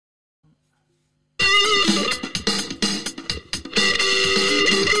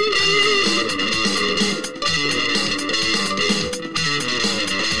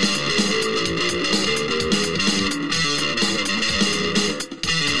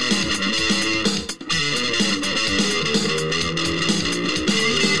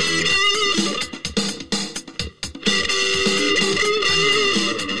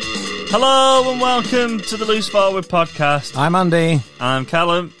Hello and welcome to the Loose Forward podcast. I'm Andy. I'm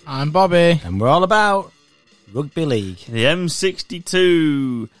Callum. I'm Bobby. And we're all about Rugby League. The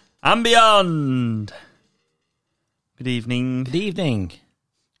M62 and beyond. Good evening. Good evening.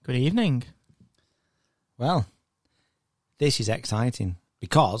 Good evening. Well, this is exciting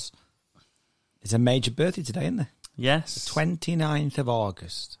because there's a major birthday today, isn't there? Yes. 29th of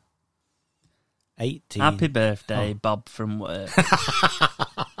August. 18. Happy birthday, Bob from work.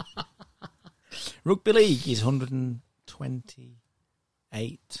 Rugby League is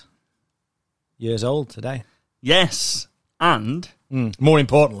 128 years old today. Yes. And more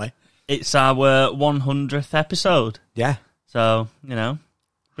importantly, it's our 100th episode. yeah. So, you know,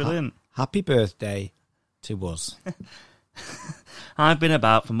 brilliant. Happy birthday to us. I've been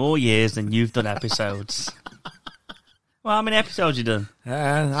about for more years than you've done episodes. Well, how many episodes have you done?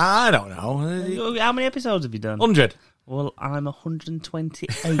 I don't know. How many episodes have you done? 100. Well, I'm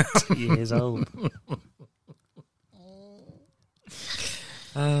 128 years old.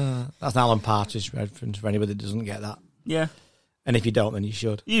 That's an Alan Partridge reference for anybody that doesn't get that. Yeah. And if you don't, then you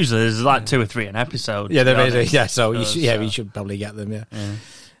should. Usually there's like 2 or 3 an episode. Yeah, there is. honest. Yeah, so you should, So- you should probably get them.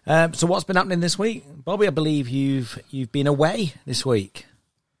 Yeah. So what's been happening this week, Bobby? I believe you've been away this week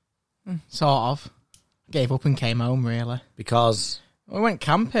Sort of. Gave up and came home, really. because We went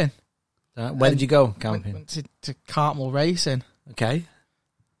camping. where did you go camping? Went to Cartmel Racing. Okay,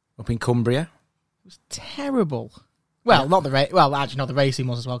 up in Cumbria. It was terrible. Well, not the race. Well, actually, no, the racing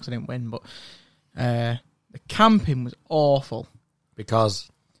was as well because I didn't win. But the camping was awful. Because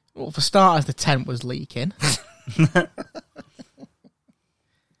Well, for starters, the tent was leaking.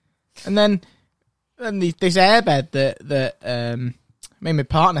 And then this airbed that me and my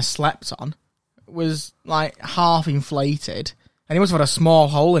partner slept on was like half inflated, and he must have had a small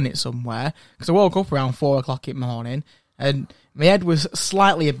hole in it somewhere, because I woke up around 4 o'clock in the morning and my head was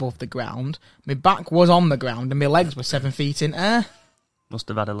slightly above the ground, my back was on the ground, and my legs were 7 feet in air. Must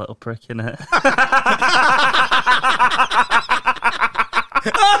have had a little prick in it.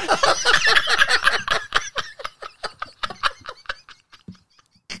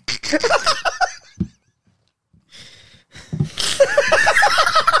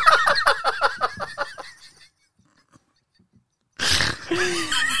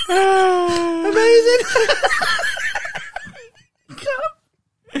 amazing.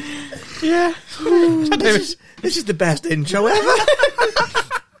 Yeah. This is the best intro ever.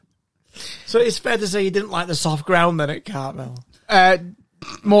 So it's fair to say you didn't like the soft ground then at Cartmel.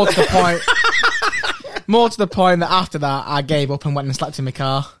 More to the point. More to the point that after that, I gave up and went and slept in my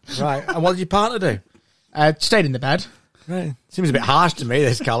car. Right. And what did your partner do? Stayed in the bed. Right. Seems a bit harsh to me,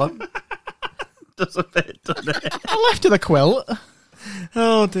 this, Callum. Does a bit, doesn't it? I left her the quilt.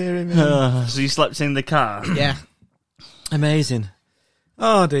 Oh, dear me. So you slept in the car? Yeah, Amazing.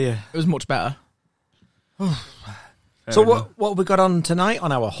 Oh, dear. it was much better. So what have we got on tonight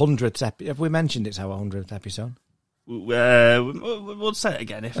on our 100th episode? Have we mentioned it's our 100th episode? We'll say it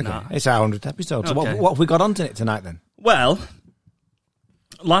again if not. It's our 100th episode. So Okay. what have we got on tonight then? Well,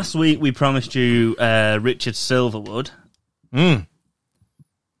 last week we promised you Richard Silverwood,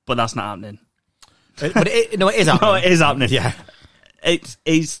 but that's not happening. But it is happening. No, it is happening. Yeah.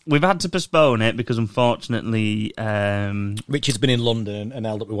 We've had to postpone it because unfortunately, Richard's been in London and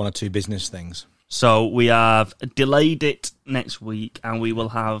held up with 1 or 2 business things. so we have delayed it next week, and we will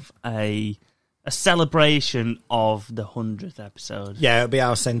have a celebration of the 100th episode. Yeah, it'll be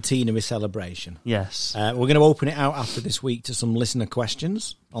our centenary celebration. Yes. We're going to open it out after this week to some listener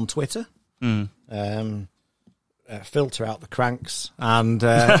questions on Twitter. Filter out the cranks and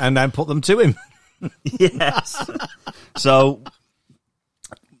then put them to him. Yes. So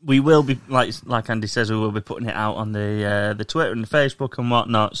we will be, like Andy says, we will be putting it out on the Twitter and the Facebook and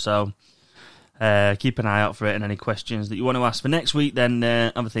whatnot. So keep an eye out for it, and any questions that you want to ask for next week, then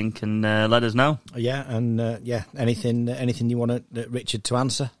have a think and let us know. Yeah, and anything you want Richard to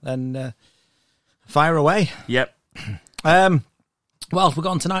answer, then fire away. Yep. What else we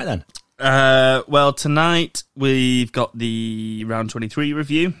got on tonight then? Well, tonight we've got the round 23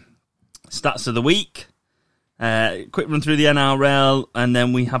 review, stats of the week, quick run through the NRL, and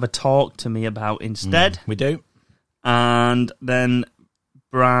then we have a talk to me about instead. We do. And then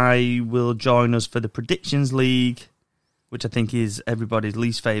Bri will join us for the Predictions League, which I think is everybody's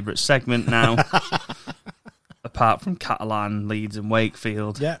least favourite segment now, apart from Catalan, Leeds and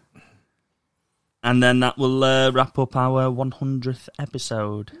Wakefield. Yeah. And then that will wrap up our 100th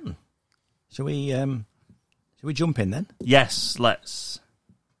episode. Shall we jump in then? Yes, let's.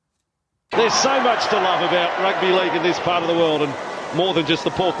 There's so much to love about rugby league in this part of the world, and more than just the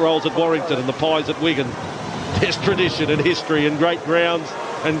pork rolls at Warrington and the pies at Wigan. There's tradition and history and great grounds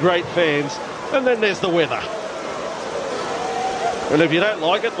and great fans. And then there's the weather. And if you don't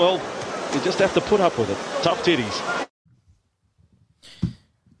like it, well, you just have to put up with it. Tough titties.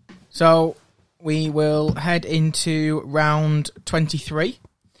 So we will head into round 23,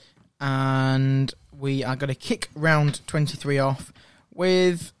 and we are going to kick round 23 off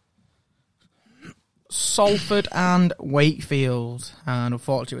with Salford and Wakefield. And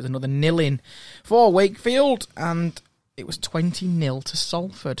unfortunately, it was another nil-in for Wakefield, and it was 20-0 to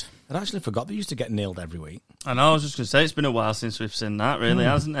Salford. I actually forgot they used to get nailed every week. I know, I was just going to say, it's been a while since we've seen that, really,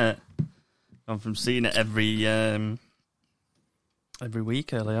 hasn't it? Gone from seeing it every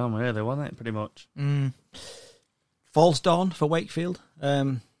week early on, really, wasn't it, pretty much? False dawn for Wakefield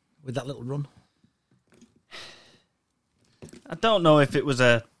with that little run. I don't know if it was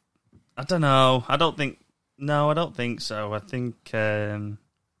a... I don't know. I don't think so. I think... I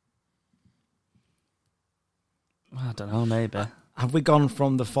don't know, maybe. Have we gone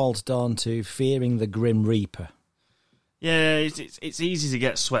from the false dawn to fearing the Grim Reaper? Yeah, it's easy to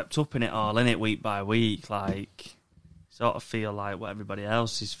get swept up in it all, innit, week by week. Like, sort of feel like what everybody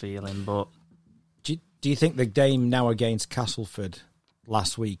else is feeling, but... Do you think the game now against Castleford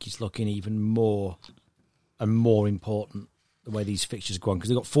last week is looking even more and more important, the way these fixtures go on? Because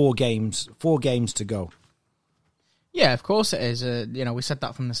they've got four games to go. Yeah, of course it is. We said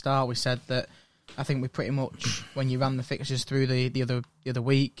that from the start. We said that I think we pretty much, when you ran the fixtures through the other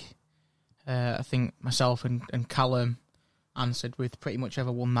week, I think myself and Callum answered with pretty much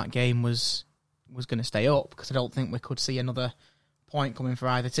whoever won that game was going to stay up, because I don't think we could see another point coming for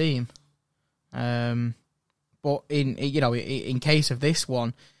either team. But in case of this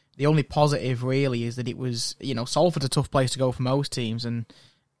one, the only positive really is that it was, Salford's a tough place to go for most teams, and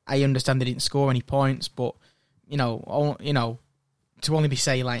I understand they didn't score any points, but to only be,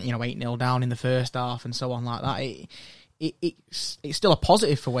 say, 8-0 down in the first half and so on like that, it's still a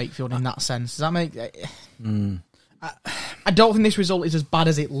positive for Wakefield in that sense. Does that make... I don't think this result is as bad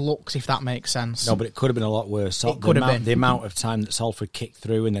as it looks, if that makes sense. No, but it could have been a lot worse. It could have been. The amount of time that Salford kicked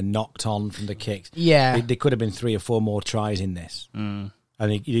through and then knocked on from the kicks. Yeah. There could have been 3 or 4 more tries in this. And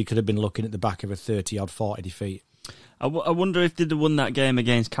you could have been looking at the back of a 30-odd 40 defeat. I wonder if they'd have won that game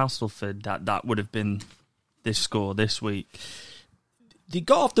against Castleford, that would have been this score this week. They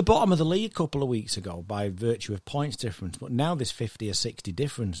got off the bottom of the league a couple of weeks ago by virtue of points difference, but now there's 50 or 60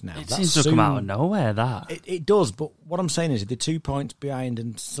 difference now. It seems to come out of nowhere, that. It does, but what I'm saying is they're 2 points behind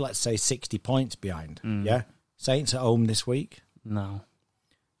and, let's say, 60 points behind. Yeah? Saints at home this week. No.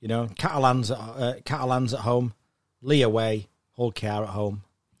 Catalans at home, Lee away, Hull KR at home.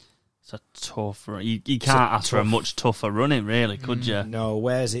 It's a tough run. You can't ask for a much tougher running, really, could you? No,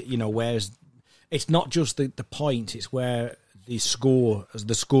 where's it? It's not just the point, it's where the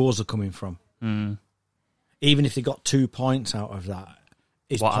scores are coming from. Even if they got 2 points out of that,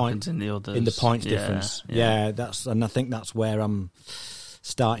 what happens in the others? In the points difference. Yeah, and I think that's where I'm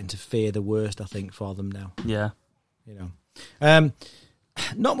starting to fear the worst, I think, for them now. Yeah.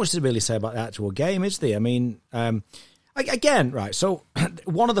 Not much to really say about the actual game, is there? I mean, again, right, so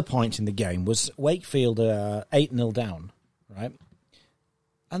one of the points in the game was Wakefield 8-0 down, right?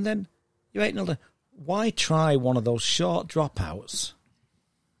 And then you're 8-0 down. Why try one of those short dropouts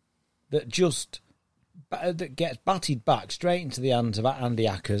that gets batted back straight into the hands of Andy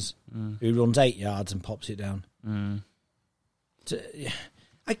Ackers, who runs 8 yards and pops it down?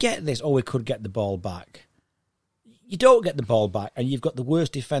 I get this. We could get the ball back. You don't get the ball back, and you've got the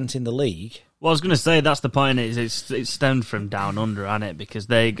worst defence in the league. Well, I was going to say, that's the point. It's stemmed from down under, hasn't it? Because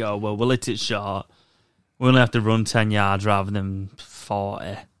they go, well, we'll hit it short. We only have to run 10 yards rather than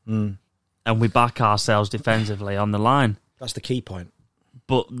 40. And we back ourselves defensively on the line. That's the key point.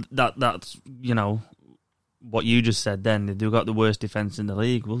 But that's, what you just said then. They've got the worst defence in the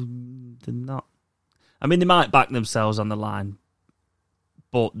league. Well, they're not. I mean, they might back themselves on the line,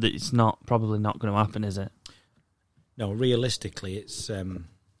 but it's probably not going to happen, is it? No, realistically, it's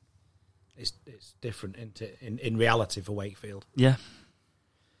different in reality for Wakefield. Yeah.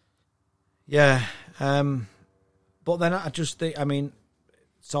 Yeah. But then I just think,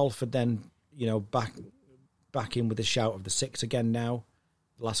 Salford then, back in with the shout of the 6 again now,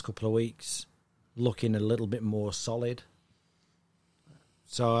 the last couple of weeks, looking a little bit more solid.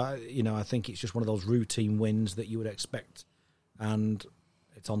 So, I think it's just one of those routine wins that you would expect. And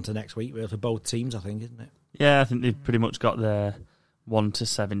it's on to next week, really, for both teams, I think, isn't it? Yeah, I think they've pretty much got their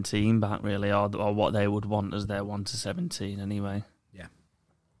 1-17 back, really, or what they would want as their 1-17 anyway. Yeah.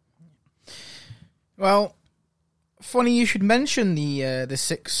 Well, funny you should mention the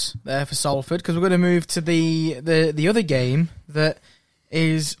 6 there for Salford, because we're going to move to the other game that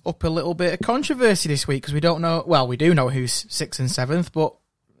is up a little bit of controversy this week, because we don't know. Well, we do know who's 6th and 7th, but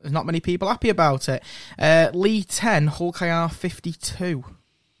there's not many people happy about it. Lee 10, Hull KR 52.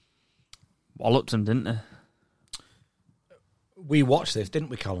 Walloped them, didn't they? We watched this, didn't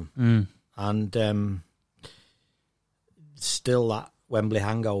we, Colin? Mm. And still that Wembley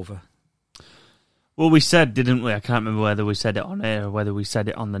hangover. Well, we said, didn't we? I can't remember whether we said it on air or whether we said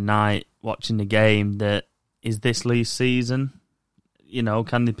it on the night watching the game, that is this Lee's season? You know,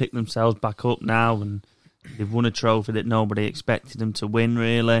 can they pick themselves back up now? And they've won a trophy that nobody expected them to win,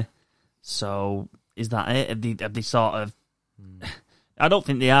 really. So, is that it? Have they sort of... I don't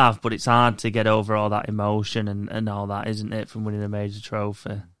think they have, but it's hard to get over all that emotion and all that, isn't it, from winning a major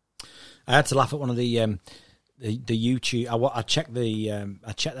trophy? I had to laugh at one of the YouTube. I checked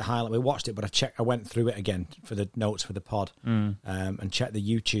the highlight. We watched it, but I went through it again for the notes for the pod, and checked the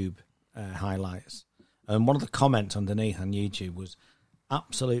YouTube highlights. And one of the comments underneath on YouTube was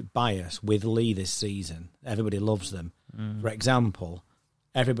absolute bias with Lee this season. Everybody loves them. For example,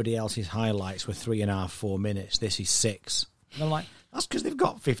 everybody else's highlights were 3.5, 4 minutes. This is 6. And I'm like, that's because they've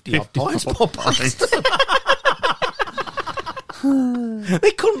got 50 odd points.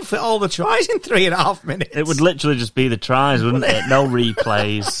 They couldn't fit all the tries in 3.5 minutes. It would literally just be the tries, wouldn't it? No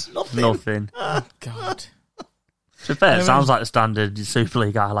replays, Nothing. Oh, God. To be fair, it sounds like the standard Super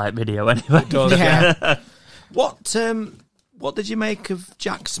League highlight video anyway. Yeah. What did you make of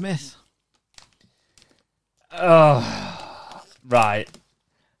Jack Smith? Oh, right.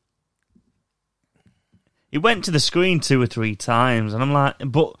 He went to the screen 2 or 3 times, and I'm like,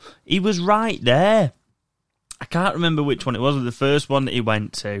 but he was right there. I can't remember which one it was. The first one that he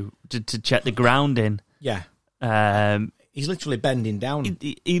went to check the grounding. Yeah. He's literally bending down.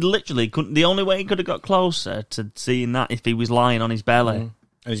 He literally couldn't. The only way he could have got closer to seeing that if he was lying on his belly.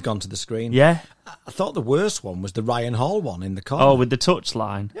 And he's gone to the screen. Yeah. I thought the worst one was the Ryan Hall one in the corner. Oh, with the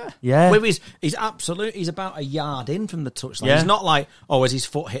touchline. Yeah. Where he's about a yard in from the touchline. Yeah. He's not like, has his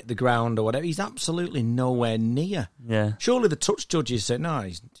foot hit the ground or whatever. He's absolutely nowhere near. Yeah. Surely the touch judges said, no,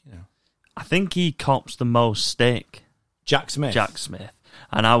 he's, I think he cops the most stick. Jack Smith.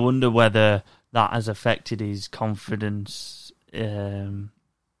 And I wonder whether that has affected his confidence in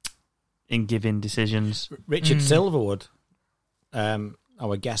giving decisions. Richard Silverwood,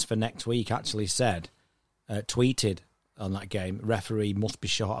 our guest for next week, actually tweeted on that game, referee must be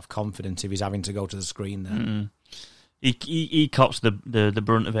short of confidence if he's having to go to the screen there. He cops the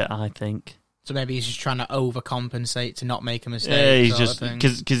brunt of it, I think. So maybe he's just trying to overcompensate to not make a mistake. Yeah, he's just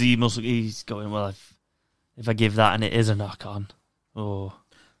because he's going, well, if I give that and it is a knock on,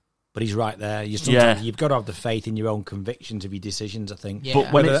 but he's right there. You've got to have the faith in your own convictions of your decisions, I think. Yeah.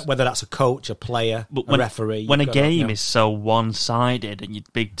 But whether that's a coach, a player, a referee. When a game is so one-sided and your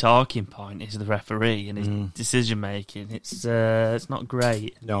big talking point is the referee and his decision-making, it's not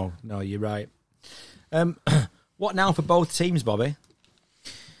great. No, you're right. What now for both teams, Bobby?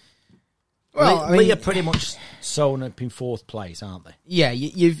 Well, Lee are pretty much sewn up in 4th place, aren't they? Yeah,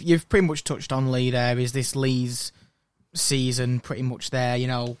 you've pretty much touched on Lee there. Is this Lee's season pretty much there? You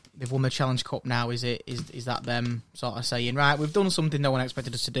know, they've won the Challenge Cup now. Is that them sort of saying, right, we've done something no one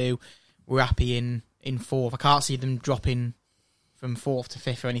expected us to do. We're happy in 4th. I can't see them dropping from 4th to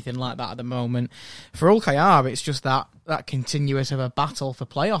 5th or anything like that at the moment. For Hull KR, it's just that continuous of a battle for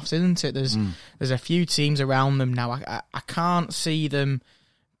playoffs, isn't it? There's a few teams around them now. I can't see them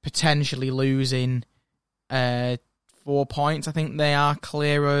potentially losing 4 points. I think they are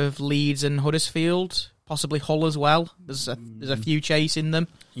clear of Leeds and Huddersfield, possibly Hull as well. There's a few chasing them.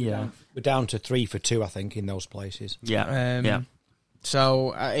 Yeah, we're down to 3 for 2, I think, in those places. Yeah,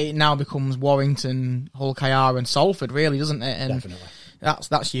 So it now becomes Warrington, Hull KR, and Salford, really, doesn't it? And definitely,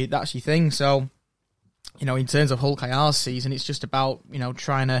 that's your thing. So, in terms of Hull KR's season, it's just about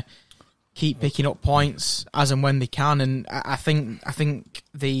trying to keep picking up points as and when they can, and I think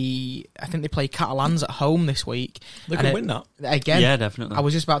they play Catalans at home this week. They could win that again. Yeah, definitely. I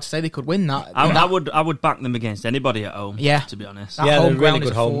was just about to say they could win that. I would back them against anybody at home. Yeah, to be honest. That home ground is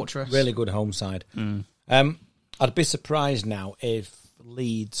a fortress. Really good home side. I'd be surprised now if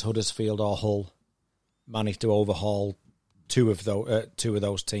Leeds, Huddersfield, or Hull managed to overhaul two of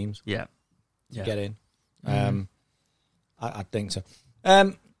those teams. Yeah, to get in. I think so.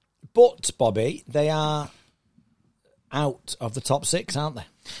 But, Bobby, they are out of the top 6, aren't they?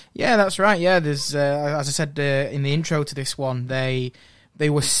 Yeah, that's right. Yeah, there's as I said in the intro to this one, they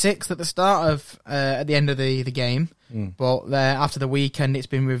were 6th at the start of at the end of the game, but after the weekend it's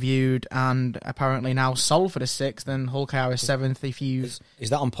been reviewed, and apparently now Salford is 6th and Hull KR is 7th. Is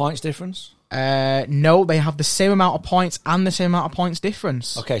that on points difference? No, they have the same amount of points and the same amount of points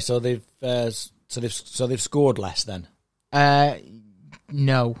difference. Okay, so they've scored less then.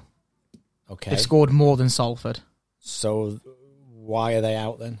 No. Okay. They've scored more than Salford. So Why are they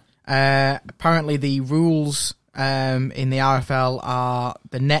out then? Apparently, the rules in the RFL are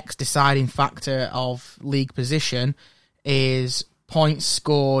the next deciding factor of league position is points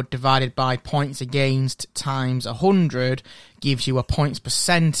scored divided by points against times 100 gives you a points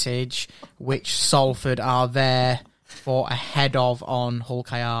percentage, which Salford are there for ahead of on Hull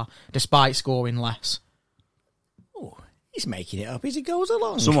KR, despite scoring less. Oh, he's making it up as he goes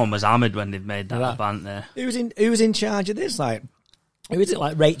along. Someone was hammered when they'd made that band there. Who's in charge of this? Like, who is it?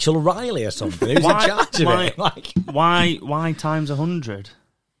 Like Rachel Riley or something? Who's in charge of it? Like, why times 100?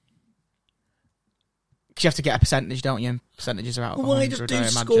 Because you have to get a percentage, don't you? And percentages are out of 100, why just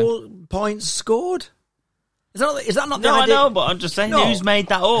do points scored? Is that not the No, idea? I know, but I'm just saying, who's made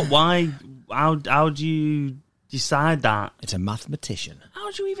that up? Why? How do you decide that? It's a mathematician.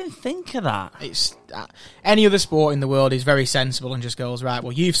 How do you even think of that? It's any other sport in the world is very sensible and just goes, right,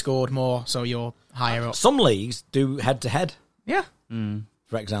 well, you've scored more, so you're higher up. Some leagues do head-to-head, Yeah,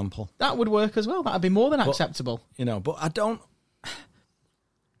 for example. that would work as well. That would be more than acceptable. But I don't...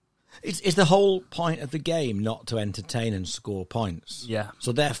 It's the whole point of the game not to entertain and score points. Yeah.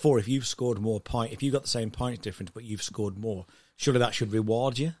 So therefore, if you've scored more points, if you've got the same points difference, but you've scored more, surely that should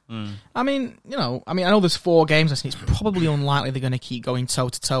reward you. I mean, I know there's 4 games, and it's probably unlikely they're going to keep going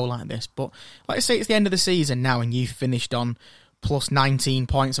toe-to-toe like this, but let's say it's the end of the season now, and you've finished on plus 19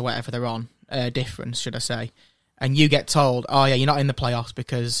 points or whatever they're on, difference, should I say, and you get told, oh yeah, you're not in the playoffs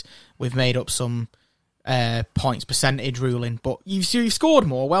because we've made up some points percentage ruling, but you've scored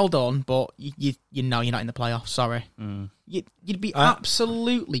more, well done, but you know you're not in the playoffs, sorry. You'd be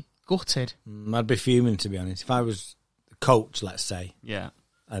absolutely gutted. I'd be fuming, to be honest. If I was the coach, let's say,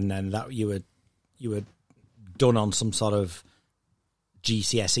 and then that you were done on some sort of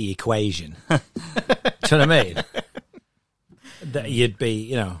GCSE equation. Do you know what I mean? That you'd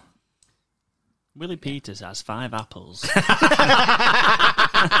be, Willie Peters has 5 apples.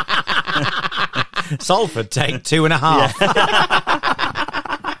 Salford take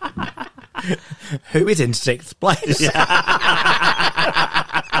 2.5. Who is in 6th place?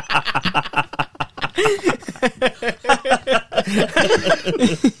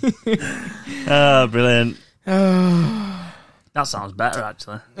 Oh, brilliant. That sounds better,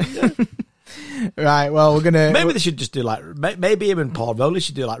 actually. Right, well, we're gonna... Maybe they should just do maybe him and Paul Rowley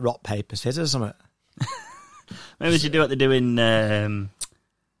should do rock, paper, scissors or something. Maybe they should do what they do in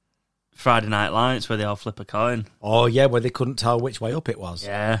Friday Night Lights, where they all flip a coin. Oh, yeah, where they couldn't tell which way up it was.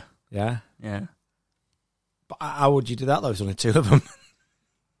 Yeah. Yeah? Yeah. But how would you do that, though? There's only 2 of them.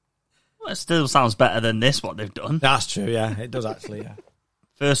 Well, it still sounds better than this, what they've done. That's true, yeah. It does actually, yeah.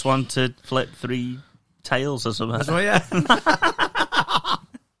 First one to flip 3 tails or something. Oh, yeah.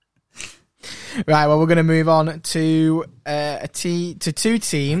 Right, well, we're going to move on to 2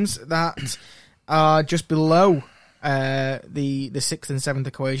 teams that are just below the 6th and 7th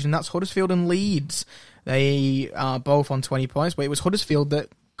equation. That's Huddersfield and Leeds. They are both on 20 points, but it was Huddersfield that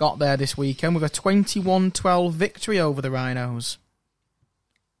got there this weekend with a 21-12 victory over the Rhinos.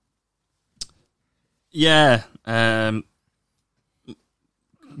 Yeah.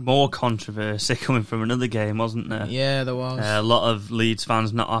 More controversy coming from another game, wasn't there? Yeah, there was. A lot of Leeds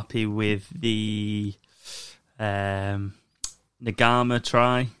fans not happy with the Nagama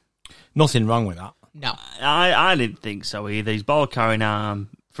try. Nothing wrong with that. No. I didn't think so either. His ball carrying arm,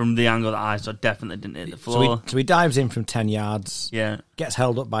 from the angle that I saw, definitely didn't hit the floor. So he dives in from 10 yards, gets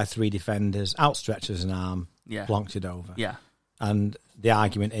held up by 3 defenders, outstretches an arm, plonks it over. Yeah. And the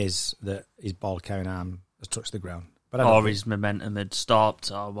argument is that his ball carrying arm has touched the ground. Or his momentum had stopped,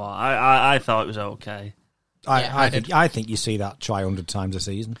 or what. I thought it was okay. I think you see that try 100 times a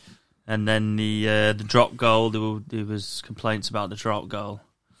season. And then the drop goal, there was complaints about the drop goal.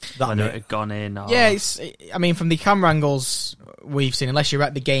 Whether it had gone in or... Yeah, from the camera angles we've seen, unless you're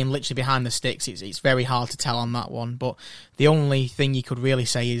at the game literally behind the sticks, it's very hard to tell on that one. But the only thing you could really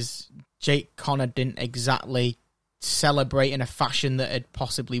say is Jake Connor didn't exactly celebrate in a fashion that had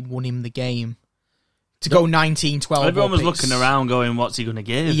possibly won him the game. To go 19-12. Everyone was looking around going, what's he going to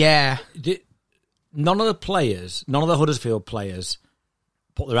give? Yeah. None of the Huddersfield players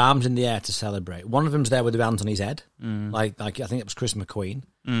put their arms in the air to celebrate. One of them's there with their hands on his head. Like I think it was Chris McQueen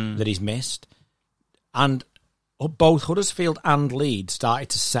that he's missed. And both Huddersfield and Leeds started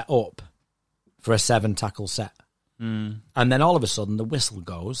to set up for a 7-tackle set. And then all of a sudden the whistle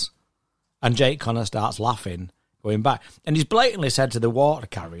goes and Jake Connor starts laughing, going back. And he's blatantly said to the water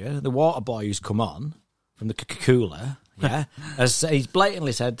carrier, the water boy who's come on, from the cooler, he's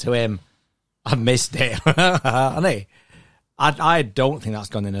blatantly said to him, I missed it. Hasn't he? I don't think that's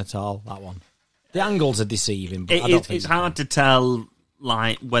gone in at all, that one. The angles are deceiving, but I don't think it's hard to tell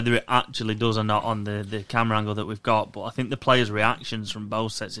like whether it actually does or not on the camera angle that we've got, but I think the players' reactions from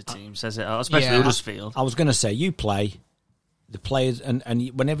both sets of teams says it, especially Huddersfield. I was going to say, you play the players, and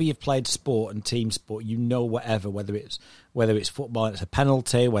whenever you've played sport and team sport, you know whether it's football, it's a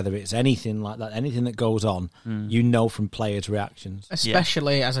penalty, whether it's anything like that, anything that goes on, you know from players' reactions.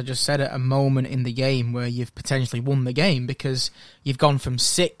 Especially, as I just said, at a moment in the game where you've potentially won the game because you've gone from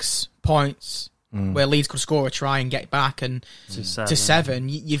 6 points where Leeds could score a try and get back and to 7.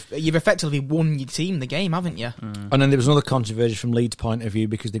 You've effectively won your team the game, haven't you? And then there was another controversy from Leeds' point of view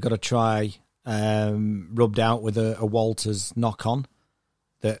because they got a try rubbed out with a Walters knock-on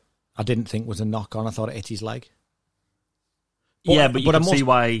that I didn't think was a knock-on. I thought it hit his leg. But you could see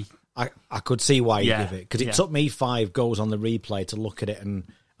why... I could see why you give it, because it took me 5 goes on the replay to look at it, and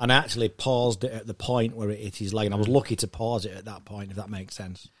I actually paused it at the point where it hit his leg, and I was lucky to pause it at that point, if that makes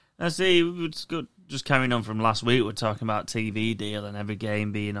sense. I see. It's good. Just carrying on from last week, we're talking about TV deal and every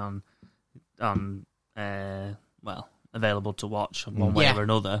game being on available to watch one way or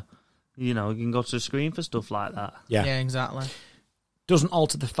another. You know, you can go to the screen for stuff like that. Yeah, exactly. Doesn't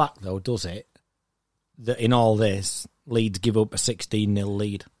alter the fact, though, does it, that in all this, Leeds give up a 16-0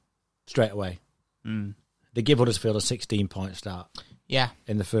 lead straight away. They give Huddersfield a 16-point start. Yeah,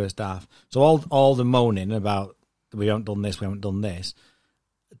 in the first half. So all the moaning about we haven't done this.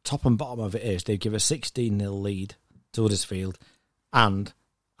 Top and bottom of it is they give a 16-0 lead to Huddersfield and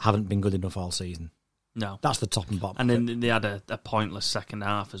haven't been good enough all season. No. That's the top and bottom. And then they had a pointless second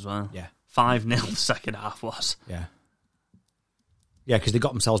half as well. Yeah. 5-0 the second half was. Yeah. Yeah, because they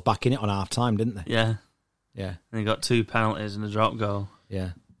got themselves back in it on half time, didn't they? Yeah. Yeah. And they got 2 penalties and a drop goal.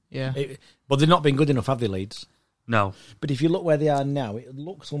 Yeah. Yeah. But they've not been good enough, have they, Leeds? No. But if you look where they are now, it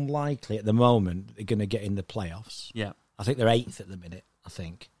looks unlikely at the moment they're going to get in the playoffs. Yeah. I think they're 8th at the minute, I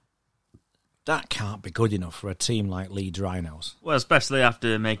think. That can't be good enough for a team like Leeds Rhinos. Well, especially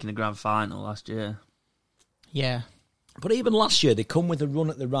after making the grand final last year. Yeah. But even last year, they come with a run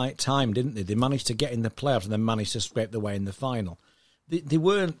at the right time, didn't they? They managed to get in the playoffs and then managed to scrape their way in the final. They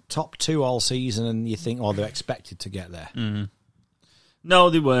weren't top 2 all season, and you think, they're expected to get there. No,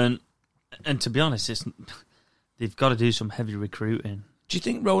 they weren't. And to be honest, they've got to do some heavy recruiting. Do you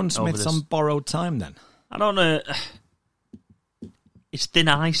think Rowan Smith's on borrowed time then? I don't know. Is thin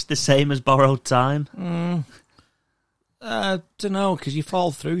ice the same as borrowed time? Don't know, because you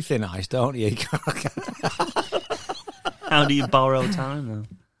fall through thin ice, don't you? How do you borrow time, though?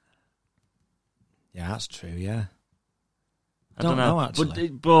 Yeah, that's true, yeah. I don't know, actually.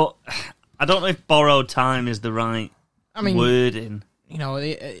 But I don't know if borrowed time is the right wording. You know,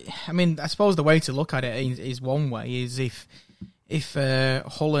 I suppose the way to look at it is one way, is if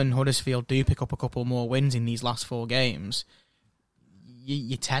Hull and Huddersfield do pick up a couple more wins in these last 4 games,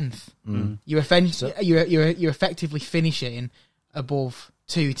 you're 10th. You're effectively finishing above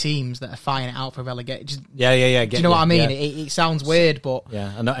 2 teams that are fighting it out for relegation. Yeah. Do you know what I mean? Yeah. It sounds weird, but...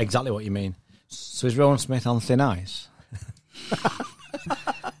 Yeah, I know exactly what you mean. So is Rowan Smith on thin ice?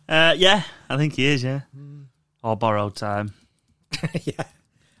 Yeah, I think he is, yeah. Or borrowed time. Yeah.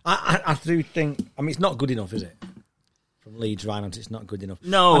 I do think... I mean, it's not good enough, is it? From Leeds Rhinos, it's not good enough.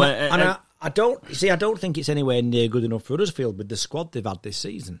 No. I don't think it's anywhere near good enough for Huddersfield with the squad they've had this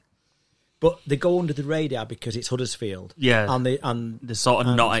season. But they go under the radar because it's Huddersfield. Yeah. And they're sort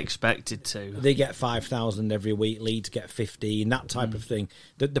of not expected to. They get 5,000 every week. Leeds get 15, that type of thing.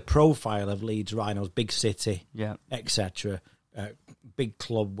 The profile of Leeds Rhinos, big city, etc., big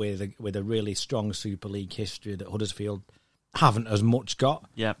club with a really strong Super League history that Huddersfield haven't as much got.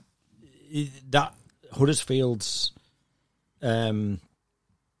 Yeah. That Huddersfield's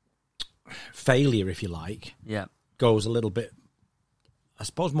failure, if you like, goes a little bit, I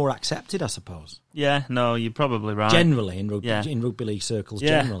suppose, more accepted, I suppose. Yeah, no, you're probably right. Generally, in rugby league circles,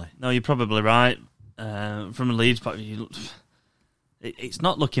 generally. No, you're probably right. From a Leeds point of view, it's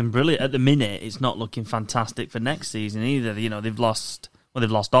not looking brilliant. At the minute, it's not looking fantastic for next season either. You know, they've lost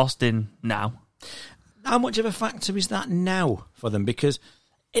Austin now. How much of a factor is that now for them? Because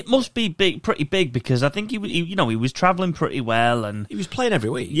it must be pretty big, because I think he was travelling pretty well, and he was playing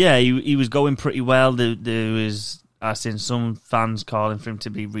every week. Yeah, he was going pretty well. There was, I've seen some fans calling for him to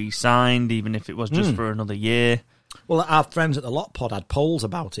be re-signed, even if it was just for another year. Well, our friends at the Lot Pod had polls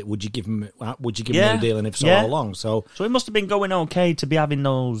about it. Would you give him a deal, and if so, how long? So it must have been going okay to be having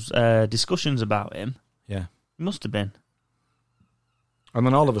those discussions about him. Yeah, it must have been. And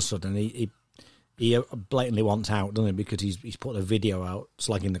then all of a sudden, he blatantly wants out, doesn't he? Because he's put a video out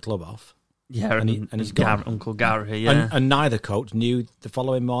slagging the club off. Yeah, and he's gone. Uncle Gary. Yeah, and neither coach knew the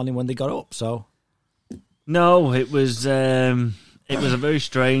following morning when they got up. So no, it was a very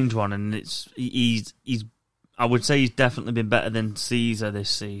strange one, and he's I would say he's definitely been better than Caesar this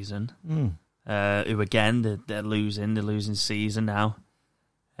season. Who again, they're losing. They're losing Caesar now.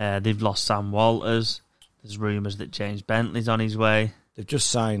 They've lost Sam Walters. There's rumours that James Bentley's on his way. They've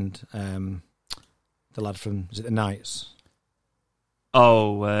just signed the lad from, is it the Knights?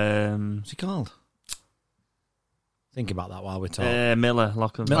 Oh, What's he called? Think about that while we're talking. Miller,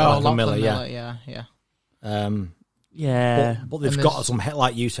 Lachlan Miller, yeah. Yeah. But they've got some,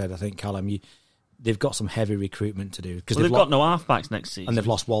 like you said, I think, Callum, they've got some heavy recruitment to do. Because they've got no halfbacks next season. And they've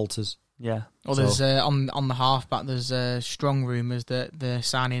lost Walters. Yeah. Well, there's on the halfback, there's strong rumours that they're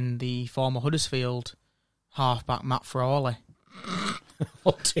signing the former Huddersfield halfback Matt Frawley.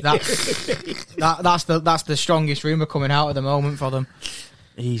 That's the strongest rumour coming out at the moment for them.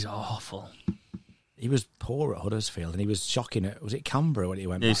 He's awful. He was poor at Huddersfield, and he was shocking at, was it Canberra when he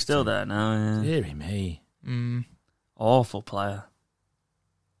went back? He's still there now, yeah. Deary me. Awful player.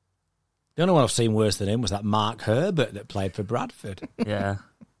 The only one I've seen worse than him was that Mark Herbert that played for Bradford. Yeah.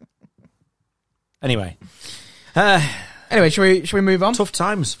 Anyway, should we move on? tough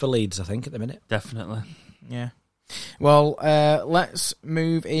times for Leeds, I think, at the minute. Definitely. Yeah. Well, let's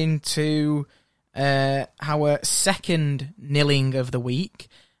move into our second nilling of the week.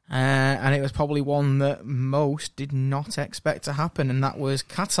 And it was probably one that most did not expect to happen, and that was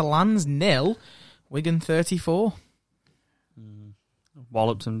Catalans 0, Wigan 34.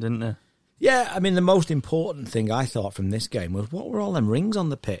 Walloped them, didn't they? Yeah, I mean, the most important thing I thought from this game was, what were all them rings on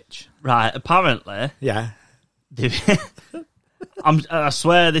the pitch? Right, apparently... Yeah. I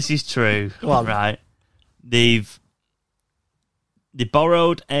swear this is true. Go on. Right. They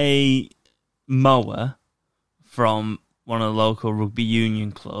borrowed a mower from one of the local rugby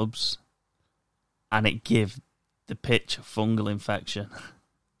union clubs, and it gave the pitch a fungal infection.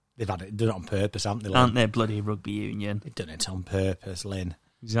 They've had it done it on purpose, haven't they, Lynn? Aren't they, bloody rugby union? They've done it on purpose, Lynn.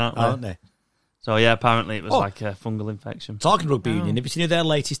 Exactly. Aren't they? So, yeah, apparently it was like a fungal infection. Talking rugby union, have you seen who their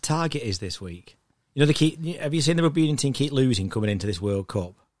latest target is this week? You know, have you seen the rugby union team keep losing coming into this World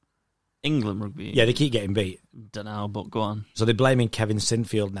Cup? England rugby union? Yeah, they keep getting beat. Don't know, but go on. So they're blaming Kevin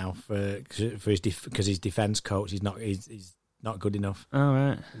Sinfield now for his because his defence coach he's not good enough. Oh,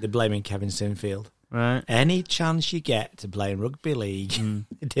 right. They're blaming Kevin Sinfield. Right. Any chance you get to play in rugby league,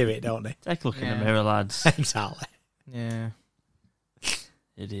 do it, don't they? Take a look in the mirror, lads. Exactly. Yeah.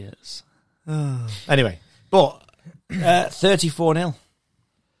 Idiots. Anyway, but 34-0.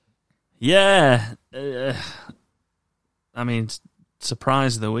 Yeah. I mean,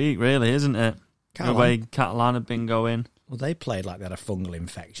 surprise of the week, really, isn't it? The way Catalan have been going. Well, they played like they had a fungal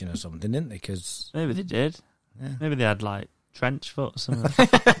infection or something, didn't they? Cause, maybe they did. Yeah. Maybe they had, like, trench foot or something.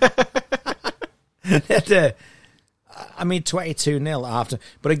 I mean, 22-0 after.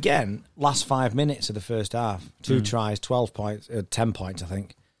 But again, last 5 minutes of the first half. 2 tries, 12 points, 10 points, I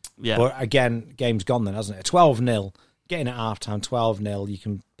think. Yeah. But again, game's gone then, hasn't it? 12-0, getting at half-time, 12-0, you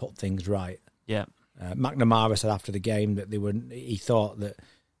can put things right. Yeah. McNamara said after the game that he thought that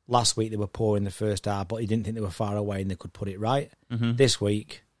last week they were poor in the first half, but he didn't think they were far away and they could put it right. Mm-hmm. This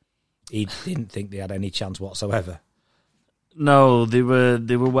week, he didn't think they had any chance whatsoever. No, they were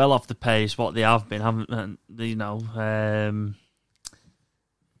well off the pace. What they have been, haven't they? You know,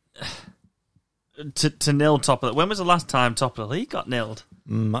 to nil top of the. When was the last time top of the league got nilled?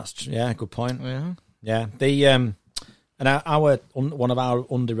 Good point. Yeah. And our one of our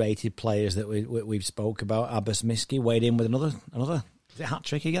underrated players that we've spoke about, Abbas Miski, weighed in with another. Is it hat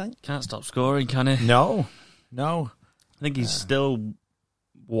trick again? Can't stop scoring, can he? No. I think he's still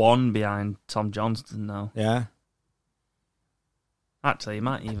one behind Tom Johnston now. Yeah. Actually, he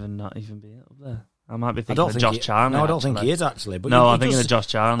might not even be up there. I might be thinking of Josh Charnley. No, I don't think he is actually. But I'm thinking of Josh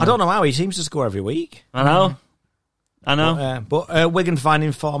Charnley. I don't know how he seems to score every week. I know. But Wigan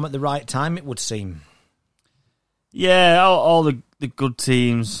finding form at the right time, it would seem. Yeah, all the good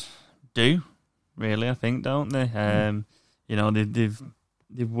teams do, really. I think, don't they? You know, they've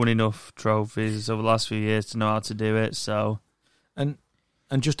won enough trophies over the last few years to know how to do it. So, and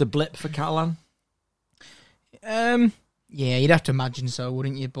just a blip for Catalan. Yeah, you'd have to imagine so,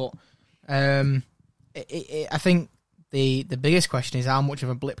 wouldn't you? But I think the biggest question is how much of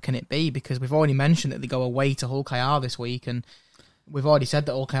a blip can it be? Because we've already mentioned that they go away to Hull KR this week, and we've already said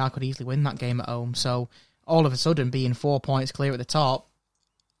that Hull KR could easily win that game at home. So all of a sudden, being 4 points clear at the top,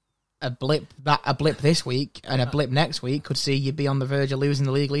 a blip this week and a blip next week could see you be on the verge of losing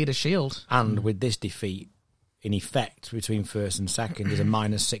the league leaders' shield. And with this defeat, in effect, between first and second, there's a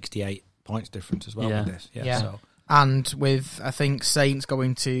minus 68 points difference as well with this. Yeah. So. And with, I think, Saints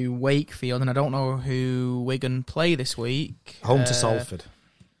going to Wakefield, and I don't know who Wigan play this week. Home to Salford.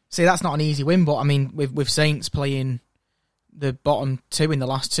 See, that's not an easy win, but I mean, with Saints playing the bottom two in the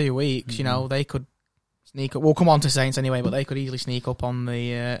last 2 weeks, you know, they could sneak up. We'll come on to Saints anyway, but they could easily sneak up on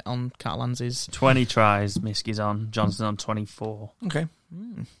the on Catalan's. 20 tries, Miski's on. Johnson on 24. Okay.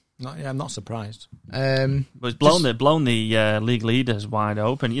 I'm not surprised. But it's blown the league leaders wide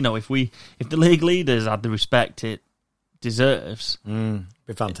open. You know, if the league leaders had the respect it deserves,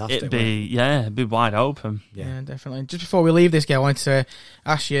 be fantastic. It'd be wide open. Yeah, definitely. Just before we leave this game, I wanted to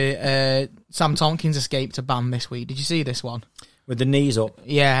ask you, Sam Tompkins escaped a ban this week. Did you see this one? With the knees up.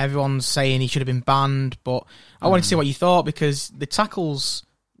 Yeah, everyone's saying he should have been banned, but I wanted to see what you thought, because the tackle's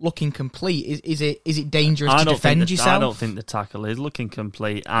looking complete. Is it dangerous to defend yourself? I don't think the tackle is looking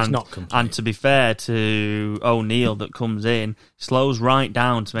complete. And, it's not complete. And to be fair to O'Neill that comes in, slows right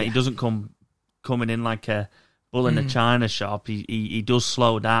down to make he doesn't coming in like a bull in a china shop. He does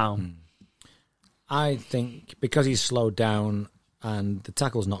slow down. I think because he's slowed down and the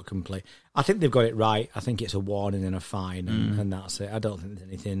tackle's not complete, I think they've got it right. I think it's a warning and a fine, and that's it. I don't think there's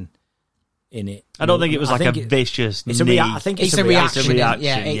anything in it. I don't think it was like a vicious knee. I think it's a reaction. It's a reaction,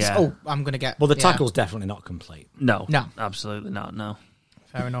 Yeah. Oh, I'm going to get... Well, the tackle's definitely not complete. No, absolutely not, no.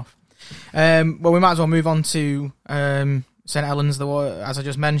 Fair enough. Well, we might as well move on to St Helens, as I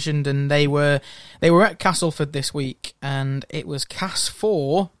just mentioned, and they were at Castleford this week, and it was Cas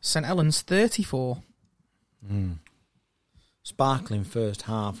 4, St Helens 34. Sparkling first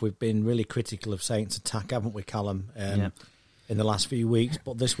half. We've been really critical of Saints' attack, haven't we, Callum? In the last few weeks,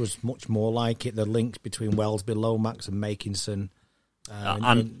 but this was much more like it. The links between Wellesby, Lomax and Makinson.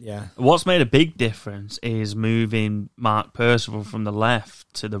 What's made a big difference is moving Mark Percival from the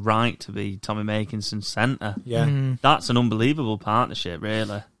left to the right to be Tommy Makinson's centre. Yeah. That's an unbelievable partnership,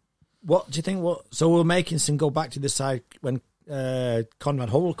 really. What do you think? So will Makinson go back to the side when Conrad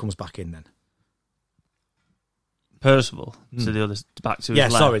Howell comes back in then? Percival to the other, back to his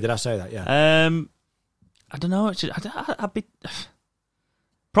left. Yeah, sorry, did I say that? Yeah. I don't know. Actually, I'd be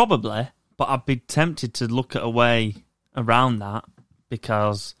probably, but I'd be tempted to look at a way around that,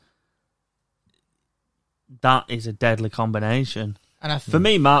 because that is a deadly combination. And for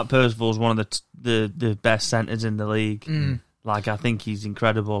me, Mark Percival's one of the best centres in the league. Like, I think he's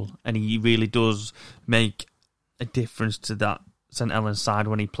incredible, and he really does make a difference to that St Helens side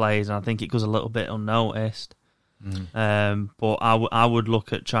when he plays. And I think it goes a little bit unnoticed. But I would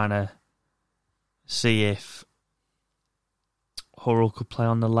look at trying to see if Hurrell could play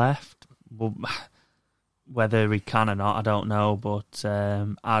on the left. Well, whether he can or not, I don't know. But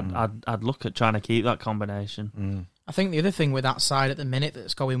I'd look at trying to keep that combination. I think the other thing with that side at the minute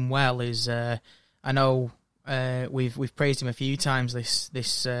that's going well is I know we've praised him a few times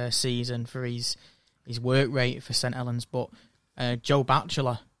this season for his work rate for St Helens, but Joe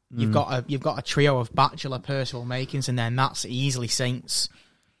Batchelor. You've got a trio of Batchelor, Percival, Makinson, and that's easily Saints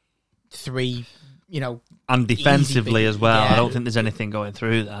 3. And defensively as well. Yeah. I don't think there's anything going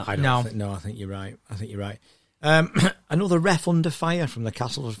through that. I think you're right. Another ref under fire from the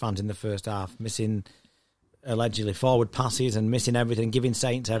Castleford fans in the first half, missing allegedly forward passes and missing everything, giving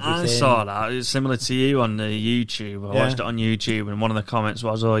Saints everything. I saw that. It was similar to you on the YouTube. I watched it on YouTube, and one of the comments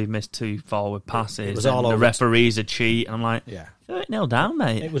was, "Oh, you've missed 2 forward passes. It was all over. The referee's a cheat." And I'm like, 30-0 down,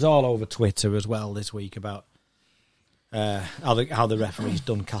 mate. It was all over Twitter as well this week about how the referee's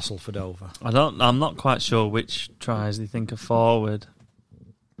done Castleford over. I'm not quite sure which tries they think are forward.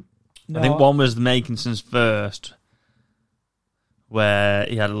 No, I think one was Makinson's first, where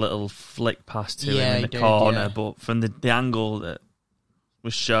he had a little flick pass to him in the corner, but from the angle that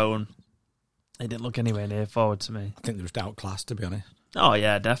was shown, it didn't look anywhere near forward to me. I think they were just outclassed, to be honest. Oh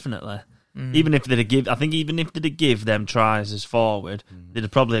yeah, definitely. Even if they'd have give them tries as forward, they'd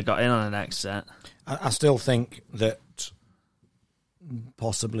have probably got in on the next set. I still think that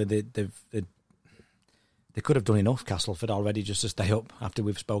possibly they could have done enough, Castleford, already just to stay up after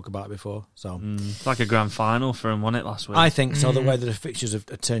we've spoke about it before. So it's like a grand final for them, wasn't it, last week? I think so. The way that the fixtures are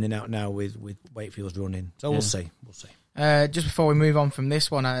turning out now with Wakefield's running, so we'll see. Just before we move on from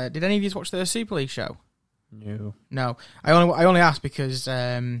this one, did any of you watch the Super League show? No. I only asked because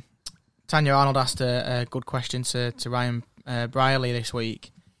Tanya Arnold asked a good question to Ryan Brierley this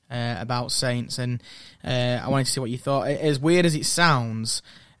week about Saints, and I wanted to see what you thought. As weird as it sounds,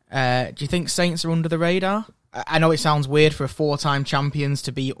 do you think Saints are under the radar? I know it sounds weird for 4-time champions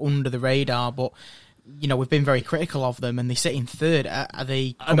to be under the radar, but we've been very critical of them, and they sit in third. Are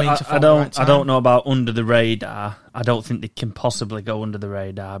they coming into form at the right time? I don't know about under the radar. I don't think they can possibly go under the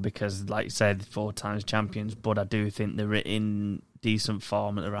radar because, like you said, 4 times champions. But I do think they're in decent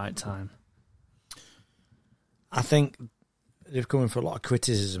form at the right time. I think they've come in for a lot of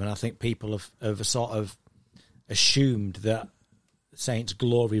criticism, and I think people have sort of assumed that Saints'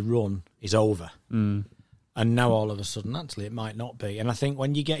 glory run is over. And now all of a sudden, actually, it might not be. And I think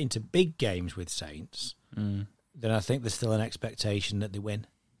when you get into big games with Saints, then I think there's still an expectation that they win.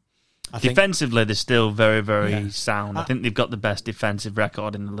 Defensively, they're still very, very sound. I think they've got the best defensive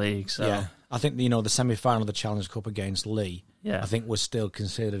record in the league. So. Yeah, I think the semi-final of the Challenge Cup against Lee, I think was still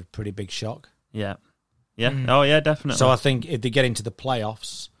considered a pretty big shock. Yeah. Oh yeah, definitely. So I think if they get into the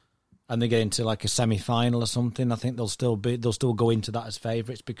playoffs and they get into like a semi-final or something, I think they'll still go into that as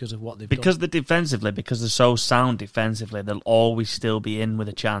favourites because of what they've done. Because they're so sound defensively, they'll always still be in with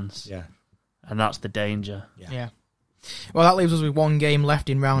a chance. Yeah, and that's the danger. Yeah. Well, that leaves us with one game left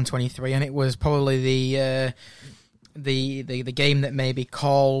in round 23, and it was probably the game that maybe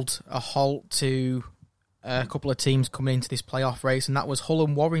called a halt to a couple of teams coming into this playoff race, and that was Hull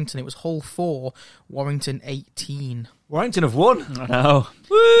and Warrington. It was Hull 4, Warrington 18. Warrington have won. I know.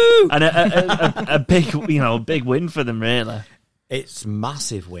 Woo! And a big win for them, really. It's a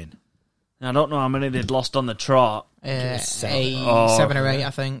massive win. I don't know how many they'd lost on the trot. 7 or 8,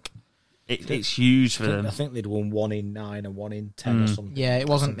 I think. It's huge for them. I think they'd won 1 in 9 and 1 in 10 or something. Yeah, it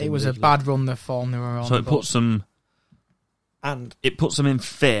wasn't. It was a bad run. The form they were on. So it puts them in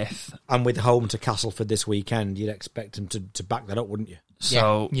 5th. And with home to Castleford this weekend, you'd expect them to back that up, wouldn't you?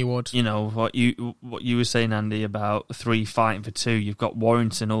 So you would. You know what you were saying, Andy, about 3 fighting for 2. You've got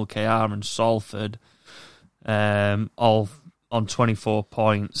Warrington, UKR, and Salford, all on 24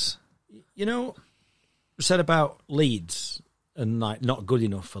 points. You know, said about Leeds. And like not good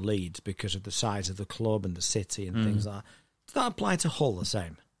enough for Leeds because of the size of the club and the city and things like that. Does that apply to Hull the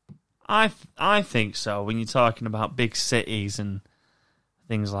same? I think so. When you're talking about big cities and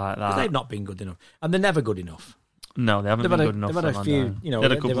things like that, they've not been good enough, and they're never good enough. No, they haven't been good enough. They've had a few, they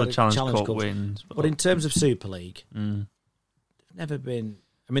had a couple of Challenge Cup wins, but in terms of Super League, they've never been.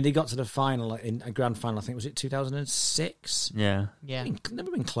 I mean, they got to the final in a grand final. I think was it 2006. Yeah.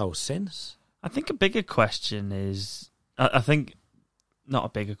 Never been close since. I think a bigger question is. I think not a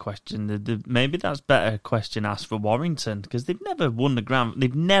bigger question. Maybe that's better question asked for Warrington because they've never won a grand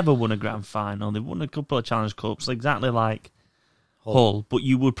final. They've won a couple of Challenge Cups, exactly like Hull. But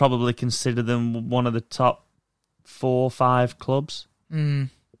you would probably consider them one of the top 4 or 5 clubs.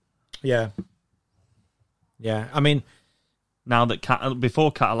 Yeah. I mean, now that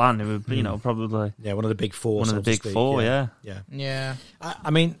before Catalan, they were probably one of the big 4. One of the big 4, yeah. I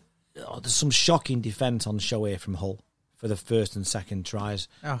mean, there's some shocking defence on show here from Hull. For the first and second tries.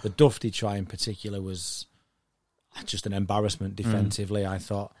 Oh. The Dufty try in particular was just an embarrassment defensively, I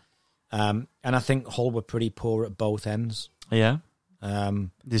thought. And I think Hull were pretty poor at both ends. Yeah.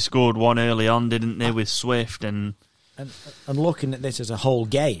 They scored one early on, didn't they, with Swift? And looking at this as a whole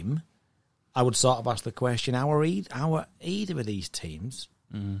game, I would sort of ask the question, how are either of these teams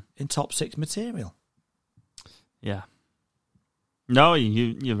in top 6 material? Yeah. No,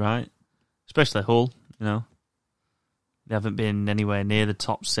 you're right. Especially Hull, They haven't been anywhere near the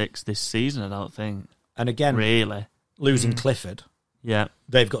top 6 this season, I don't think. And again, really losing Clifford,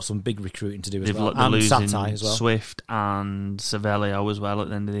 they've got some big recruiting to do as well. And losing Satai as well. Swift and Savelio as well at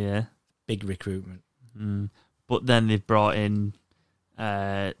the end of the year. Big recruitment. But then they've brought in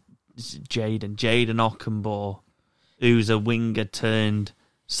Jaden Ockenbaugh, who's a winger turned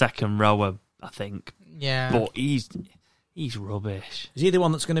second rower, I think. Yeah. But he's rubbish. Is he the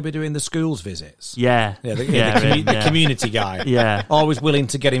one that's going to be doing the schools visits? Yeah. The community guy. Yeah. Always willing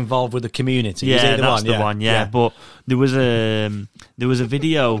to get involved with the community. Yeah, Is he that's the one. Yeah. But there was a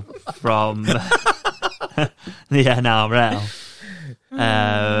video from the NRL.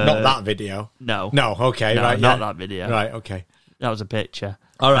 Not that video. No. No, okay. No, right, not that video. Right, okay. That was a picture.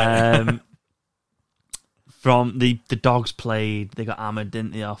 All right. From the Dogs played, they got hammered,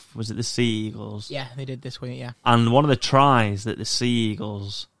 didn't they, off? Was it the Sea Eagles? Yeah, they did this week, yeah. And one of the tries that the Sea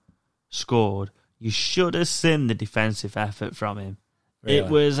Eagles scored, you should have seen the defensive effort from him. Really? It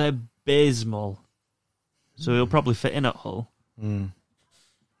was abysmal. So he'll probably fit in at Hull.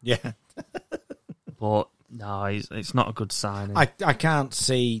 Yeah. But, no, it's not a good signing. I can't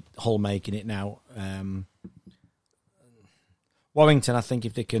see Hull making it now. Warrington, I think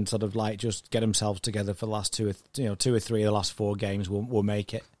if they can sort of like just get themselves together for the last 2 or 3 of the last 4 games, will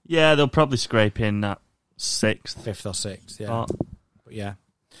make it. Yeah, they'll probably scrape in that 6th. 5th or 6th, yeah. But yeah.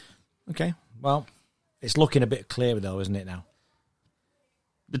 Okay, well, it's looking a bit clearer though, isn't it now?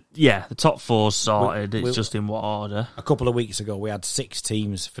 The top 4's sorted. It's just in what order. A couple of weeks ago, we had 6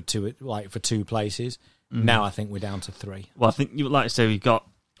 teams for 2 places. Now I think we're down to 3. Well, I think, like I say, we've got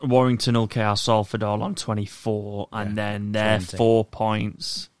Warrington, UKR, Salford all on 24, and then they're 4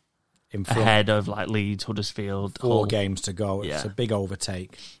 points in front, ahead of like Leeds, Huddersfield. 4 Hull. games to go. It's a big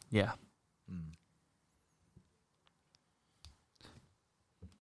overtake. Yeah.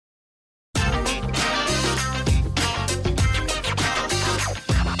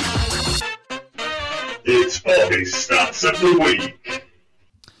 It's Bobby's Stats of the Week.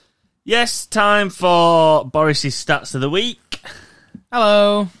 Yes, time for Boris's Stats of the Week.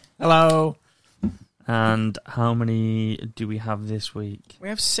 Hello. Hello. And how many do we have this week? We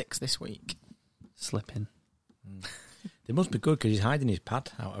have 6 this week. Slipping. They must be good because he's hiding his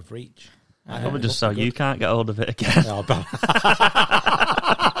pad out of reach. Probably just so you can't get hold of it again. Oh,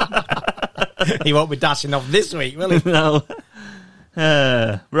 he won't be dashing off this week, will he? No.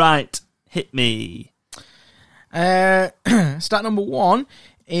 Right, hit me. Stat number 1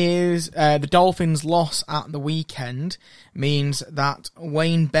 is the Dolphins' loss at the weekend means that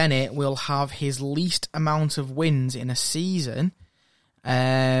Wayne Bennett will have his least amount of wins in a season.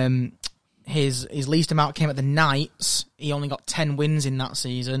 His least amount came at the Knights. He only got 10 wins in that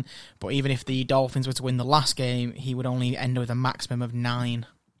season, but even if the Dolphins were to win the last game, he would only end with a maximum of 9.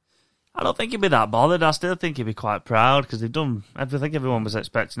 I don't think he'd be that bothered. I still think he'd be quite proud because they've done. I think everyone was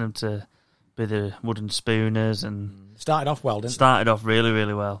expecting him to be the wooden spooners and Started off well, didn't started off really,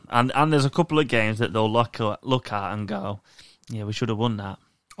 really well. And there's a couple of games that they'll look at and go, yeah, we should have won that.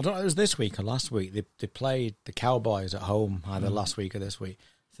 I don't know if it was this week or last week. They played the Cowboys at home either last week or this week.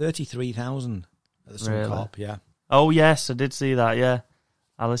 33,000 at the Suncorp, yeah. Oh, yes, I did see that, yeah.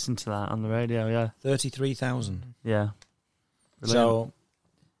 I listened to that on the radio, yeah. 33,000. Yeah. So,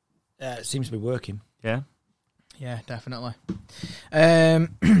 it seems to be working. Yeah. Yeah, definitely.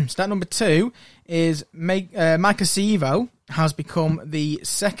 Stat number 2 is Mike Acevo has become the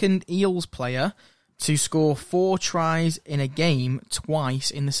second Eels player to score 4 tries in a game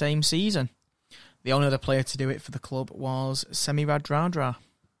twice in the same season. The only other player to do it for the club was Semi Radradra.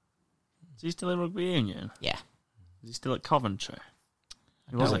 Is he still in rugby union? Yeah. Is he still at Coventry?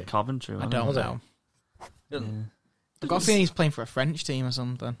 He was at Coventry, I wasn't don't he? know. Yeah. I've got a feeling he's playing for a French team or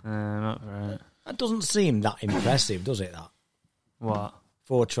something. Not right. That doesn't seem that impressive, does it, that? What?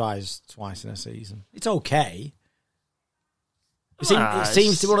 4 tries twice in a season. It's okay. It Well,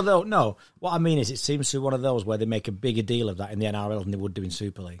 seems to be one of those... No, what I mean is it seems to be one of those where they make a bigger deal of that in the NRL than they would do in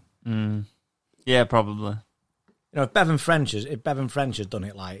Super League. Yeah, probably. You know, if Bevan French has done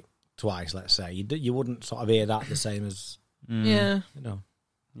it like twice, let's say, you wouldn't sort of hear that the same as, Yeah. you know.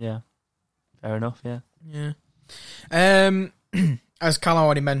 Yeah. Fair enough, yeah. Yeah. As Cal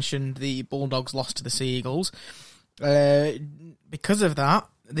already mentioned, the Bulldogs lost to the Sea Eagles. Because of that,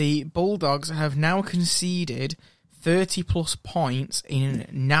 the Bulldogs have now conceded 30-plus points in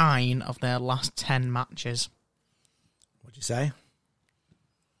 9 of their last 10 matches. What'd you say?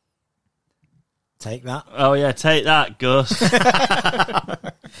 Take that. Oh, yeah, take that, Gus.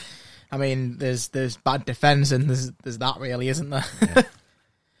 I mean, there's bad defence and there's that really, isn't there?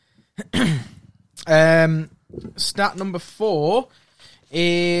 Yeah. Stat number 4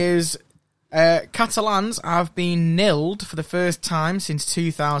 is Catalans have been nilled for the first time since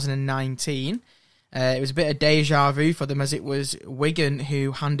 2019. It was a bit of deja vu for them as it was Wigan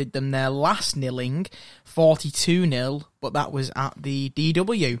who handed them their last nilling, 42-0, but that was at the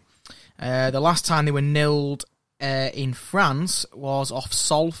DW. The last time they were nilled in France was off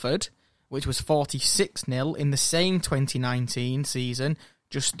Salford, which was 46-0 in the same 2019 season,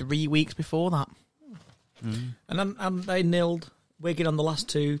 just 3 weeks before that. And they nilled Wigan on the last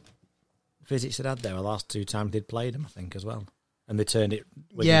 2 visits they'd had there, the last 2 times they'd played them, I think, as well. And they turned it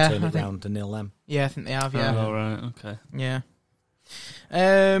round to nil them. Yeah, I think they have, yeah. Oh, right, okay. Yeah.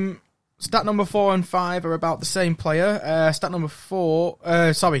 Stat number 4 and 5 are about the same player. Stat number 5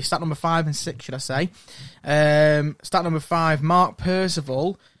 and 6, should I say. Stat number 5, Mark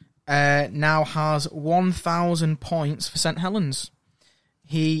Percival now has 1,000 points for St Helens.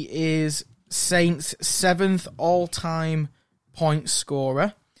 He is Saints' 7th all-time point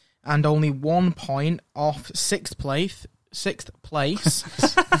scorer and only 1 point off 6th place. It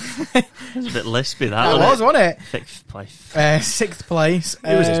was a bit lispy, that wasn't it? 6th place. 6th place.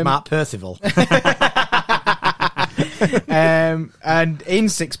 Who was this, Mark Percival? And in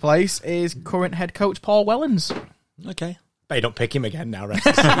 6th place is current head coach Paul Wellens. Okay. But you don't pick him again now, right?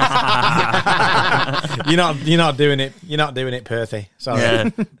 You're not doing it. You're not doing it, Perthy. Sorry. Yeah.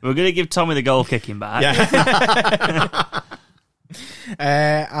 We're going to give Tommy the goal kicking back. Yeah.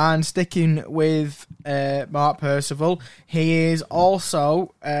 And sticking with Mark Percival, he is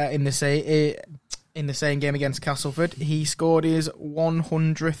also in the same game against Castleford. He scored his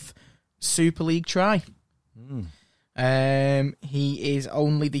 100th Super League try. He is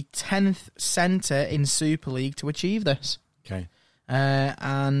only the 10th centre in Super League to achieve this. Okay.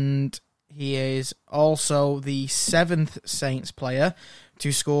 And he is also the 7th Saints player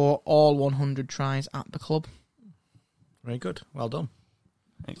to score all 100 tries at the club. Very good. Well done.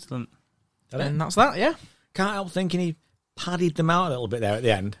 Excellent. And that's that, yeah. Can't help thinking he padded them out a little bit there at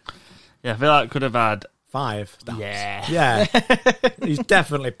the end. Yeah, I feel like could have had 5 stats. Yeah. He's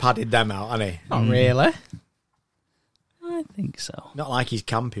definitely padded them out, hasn't he? Not really. I think so. Not like he's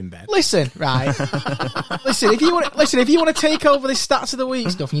camping bed. Listen, right. listen, if you want to take over this stats of the week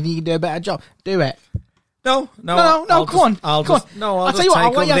stuff and you think you can do a better job, do it. No. Come on. I'll tell you what,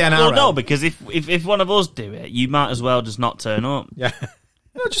 I'll let you the NRL. Well, no, because if one of us do it, you might as well just not turn up. Yeah.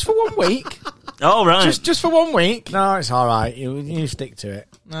 No, just for 1 week. Oh, right. Just for 1 week. No, it's all right. You stick to it.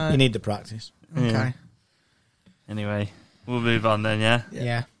 You need the practice. Okay. Yeah. Anyway, we'll move on then, yeah?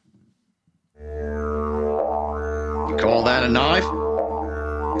 Yeah. You call that a knife?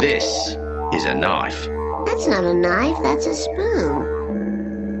 This is a knife. That's not a knife, that's a spoon.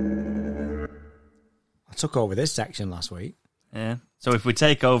 I took over this section last week. Yeah. So if we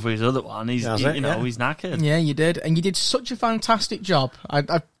take over his other one, he's knackered. Yeah, you did, and you did such a fantastic job.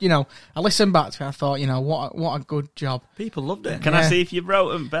 I listened back to it. I thought, what a good job. People loved it. Can I see if you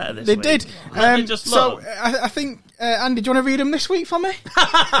wrote them better this week? They did. Let me just look. So I think Andy, do you want to read them this week for me?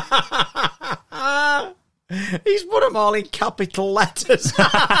 He's put them all in capital letters.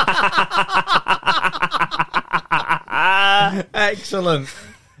 Excellent.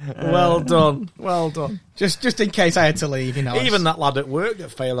 Well done. Just in case I had to leave, Even that lad at work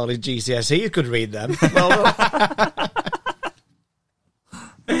that failed all his GCSEs could read them. Well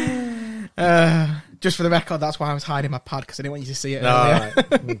done. Just for the record, that's why I was hiding my pad, because I didn't want you to see it earlier.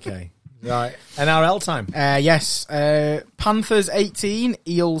 Right. Okay. Right. NRL time. Yes. Panthers 18,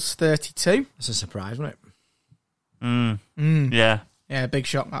 Eels 32. That's a surprise, wasn't it? Yeah. Yeah, big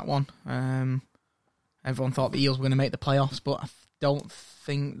shock, that one. Everyone thought the Eels were going to make the playoffs, but I don't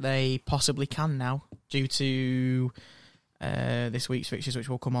think they possibly can now due to this week's fixtures, which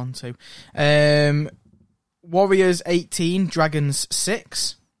we'll come on to. Warriors 18, Dragons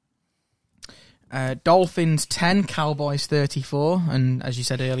 6. Dolphins 10, Cowboys 34. And as you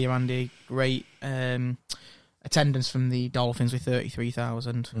said earlier, Andy, great attendance from the Dolphins with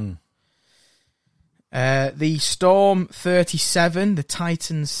 33,000. The Storm 37, the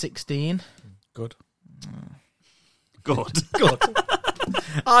Titans 16. Good. Good.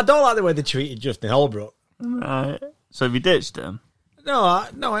 I don't like the way they treated Justin Holbrook. Right. So have you ditched him? No,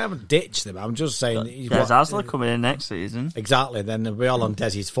 I haven't ditched them. I'm just saying... Des Hasler coming in next season. Exactly. Then they'll be all on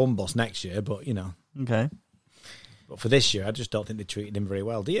Desi's fun bus next year, but, Okay. But for this year, I just don't think they treated him very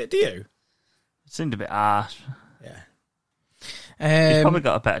well. Do you? It seemed a bit harsh. Yeah. He's probably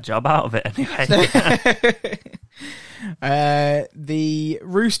got a better job out of it anyway. The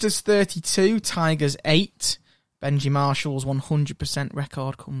Roosters 32, Tigers 8. Benji Marshall's 100%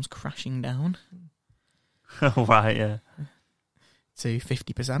 record comes crashing down. Oh, right, yeah. To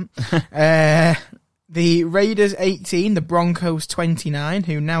 50%. The Raiders 18, the Broncos 29,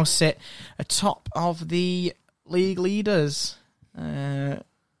 who now sit atop of the league leaders. Yeah.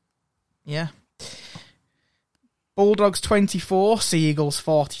 Bulldogs 24, Seagulls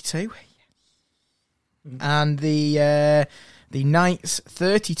 42. And the Knights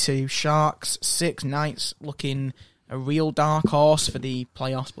 32, Sharks 6. Knights looking a real dark horse for the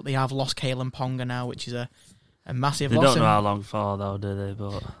playoffs, but they have lost Kalen Ponga now, which is a massive loss. They don't know how long for, though, do they?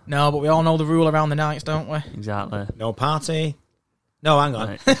 But no, but we all know the rule around the Knights, don't we? Exactly. No party. No, hang on.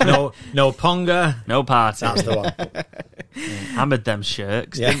 Right. No Ponga. No party. That's the one. Hammered them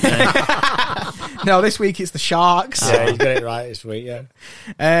shirks, Yeah. didn't they? No, this week it's the Sharks. Yeah, you got it right this week, yeah.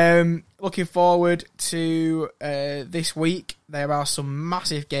 Looking forward to this week. There are some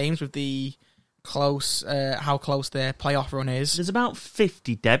massive games with the how close their playoff run is. There's about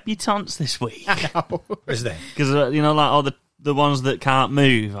 50 debutantes this week. Is there? Because, like all the ones that can't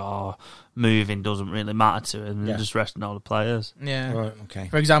move or moving doesn't really matter to them. They're just resting all the players. Yeah. Right, okay.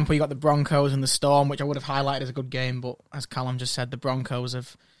 For example, you got the Broncos and the Storm, which I would have highlighted as a good game, but as Callum just said, the Broncos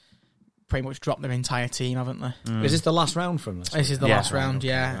have pretty much dropped their entire team, haven't they? Is this the last round from this? This is the last round, okay,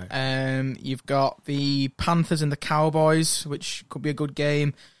 yeah. right. You've got the Panthers and the Cowboys, which could be a good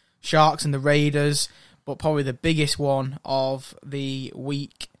game. Sharks and the Raiders, but probably the biggest one of the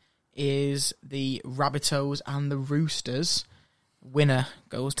week is the Rabbitohs and the Roosters. Winner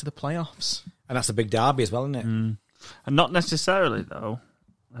goes to the playoffs. And that's a big derby as well, isn't it? And not necessarily, though,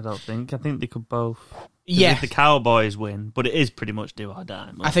 I don't think. I think they could both. Yeah. If the Cowboys win, but it is pretty much do or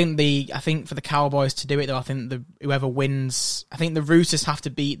die. I think for the Cowboys to do it, though, I think whoever wins... I think the Roosters have to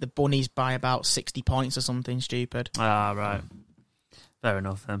beat the Bunnies by about 60 points or something stupid. Ah, right. Fair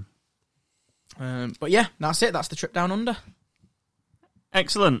enough, then. But yeah, that's it. That's the trip down under.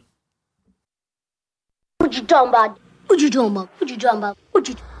 Excellent. What you talking about? What you talking about? What you talking about? What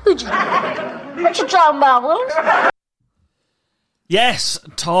you talking about, Willie? Yes,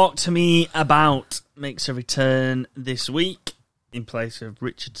 Talk to Me About makes a return this week. in place of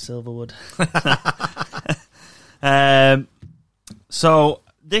Richard Silverwood. So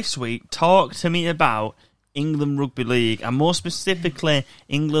this week, talk to me about England Rugby League, and more specifically,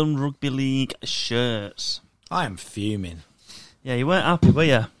 England Rugby League shirts. I am fuming. Yeah, you weren't happy, were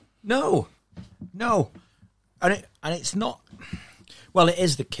you? No, and it's not. Well, it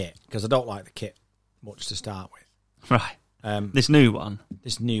is the kit, because I don't like the kit much to start with. Right. This new one.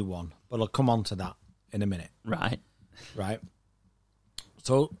 This new one, but I'll come on to that in a minute. Right.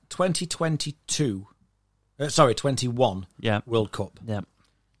 So 2021 Yeah. World Cup. Yeah.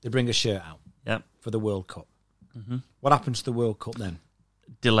 They bring a shirt out. Yeah. For the World Cup. Mm-hmm. What happens to the World Cup then?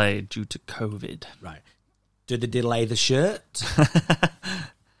 Delayed due to COVID. Right. Did they delay the shirt?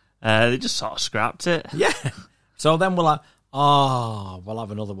 They just sort of scrapped it. Yeah. So then we'll have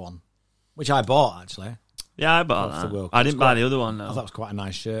another one, which I bought actually. Yeah, I bought That's the that. World Cup. I didn't buy the other one, I though. thought it was quite a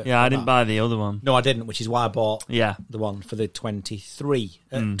nice shirt. Yeah, I didn't buy the other one. No, I didn't, which is why I bought Yeah. the one for the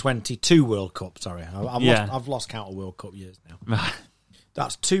 22 World Cup. Sorry, I've lost count of World Cup years now.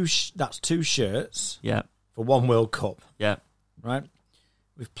 That's two shirts Yeah. for one World Cup, Yeah. right?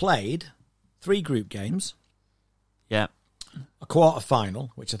 We've played 3 group games, Yeah. a quarter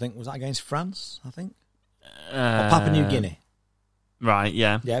final, which I think was that against France, I think, or Papua New Guinea. Right,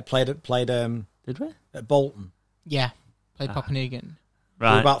 yeah. Yeah, played Did we? at Bolton. Yeah. Played Papua New Guinea. We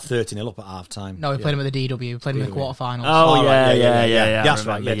were Right. about 30-0 up at half time. No, we played him at the DW. We played him in the DW. quarterfinals. Oh, Oh, yeah, right, yeah. That's I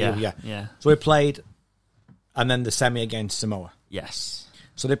right, remember, yeah. So we played, and then the semi against Samoa. Yes.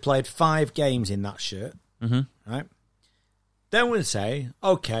 So they played 5 games in that shirt, right? Then we'll say,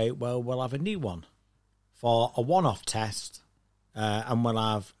 okay, well, we'll have a new one for a one-off test, and we'll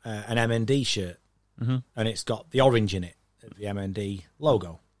have an MND shirt, and it's got the orange in it, the MND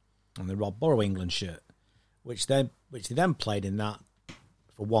logo, and the Rob Borough England shirt, which they then played in that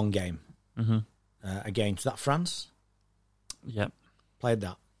for one game against that France. Yep. Played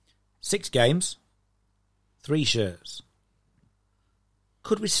that 6 games, 3 shirts.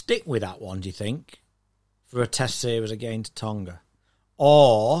 Could we stick with that one, do you think, for a test series against Tonga?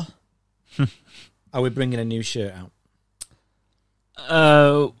 Or are we bringing a new shirt out?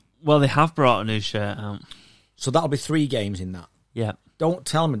 Well, they have brought a new shirt out. So that'll be 3 games in that. Yeah. Don't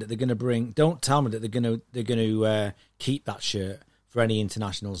tell me that they're going to bring. Don't tell me that they're going to keep that shirt for any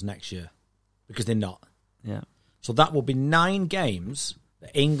internationals next year, because they're not. Yeah. So that will be 9 games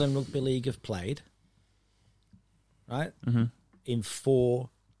that England Rugby League have played, right? Mm-hmm. In 4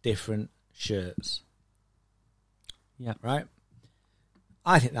 different shirts. Yeah. Right?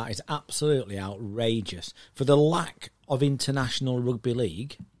 I think that is absolutely outrageous. For the lack of international rugby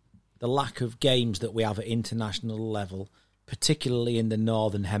league, the lack of games that we have at international level, particularly in the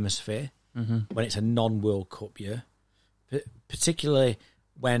Northern Hemisphere, when it's a non-World Cup year, particularly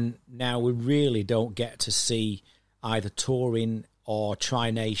when now we really don't get to see either touring or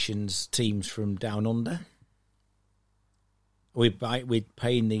Tri-Nations teams from down under. We're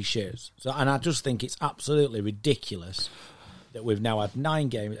paying these shirts. So, and I just think it's absolutely ridiculous that we've now had 9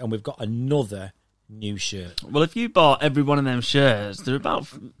 games and we've got another new shirt. Well, if you bought every one of them shirts, they're about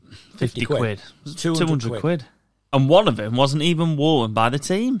 50 quid. 200 quid. And one of them wasn't even worn by the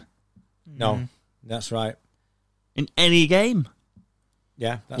team. No, that's right. In any game.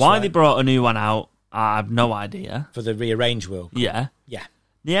 Yeah, that's Why right. they brought a new one out, I have no idea. For the rearranged World Cup. Yeah. Yeah.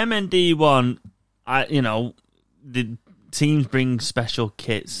 The MND one, the teams bring special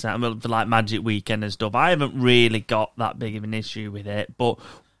kits for like Magic Weekend and stuff. I haven't really got that big of an issue with it, but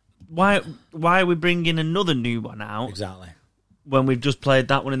why are we bringing another new one out? Exactly. When we've just played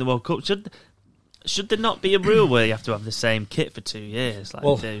that one in the World Cup? Should there not be a rule where you have to have the same kit for 2 years like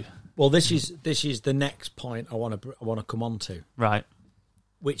they do? Well, this is the next point I want to come on to. Right.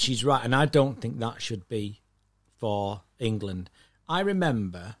 Which is right, and I don't think that should be for England. I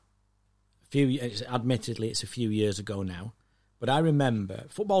remember admittedly it's a few years ago now, but I remember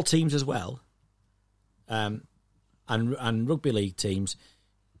football teams as well, and rugby league teams,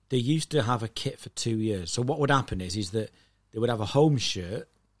 they used to have a kit for 2 years. So what would happen is that they would have a home shirt.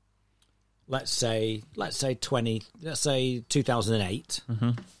 Let's say 2008,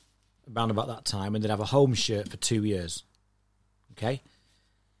 around about that time, and they'd have a home shirt for 2 years. Okay,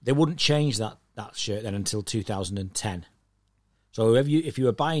 they wouldn't change that shirt then until 2010. So if you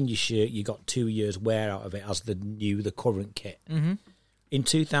were buying your shirt, you got 2 years wear out of it as the current kit. Mm-hmm. In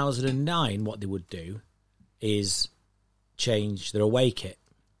 2009, what they would do is change their away kit.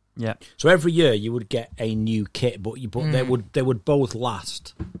 Yeah. So every year you would get a new kit, but they would both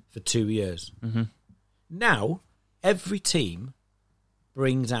last for 2 years. Mm-hmm. Now every team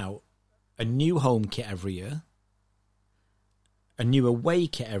brings out a new home kit every year, a new away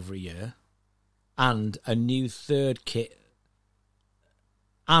kit every year, and a new third kit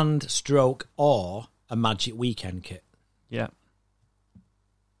and stroke or a Magic Weekend kit. Yeah.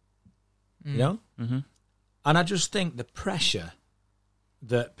 You know? Mm-hmm. And I just think the pressure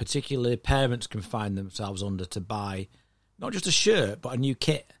that particularly parents can find themselves under to buy not just a shirt, but a new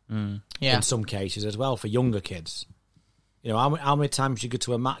kit in some cases as well for younger kids. You know, how many times you go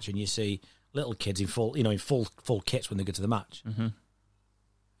to a match and you see little kids in full kits when they go to the match? Mm-hmm.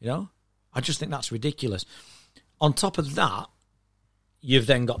 You know? I just think that's ridiculous. On top of that, you've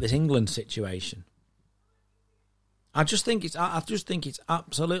then got this England situation. I just think it's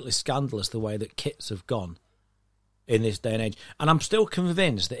absolutely scandalous the way that kits have gone in this day and age. And I'm still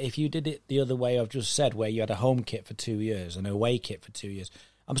convinced that if you did it the other way I've just said, where you had a home kit for 2 years and an away kit for 2 years,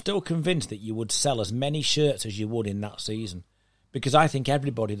 I'm still convinced that you would sell as many shirts as you would in that season. Because I think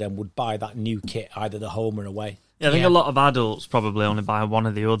everybody then would buy that new kit, either the home or away. Yeah, I think a lot of adults probably only buy one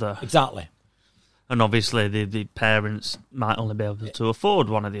or the other. Exactly. And obviously the parents might only be able to afford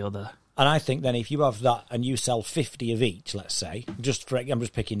one or the other. And I think then if you have that and you sell 50 of each, let's say, I'm just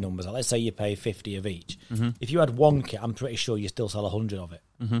picking numbers. Let's say you pay 50 of each. Mm-hmm. If you had one kit, I'm pretty sure you still sell 100 of it.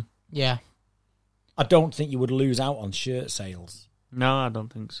 Mm-hmm. Yeah. I don't think you would lose out on shirt sales. No, I don't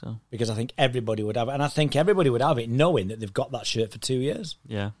think so. Because I think everybody would have it. And I think everybody would have it knowing that they've got that shirt for 2 years.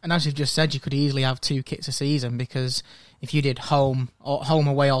 Yeah. And as you've just said, you could easily have 2 kits a season, because if you did home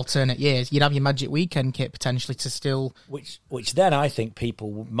away alternate years, you'd have your Magic Weekend kit potentially to still... Which then I think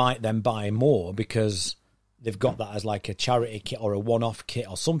people might then buy more because they've got that as like a charity kit or a one-off kit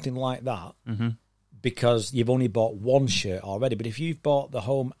or something like that, because you've only bought one shirt already. But if you've bought the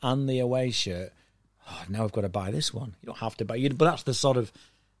home and the away shirt, now I've got to buy this one. You don't have to buy it, but that's the sort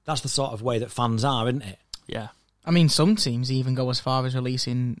of way that fans are, isn't it? Yeah. I mean, some teams even go as far as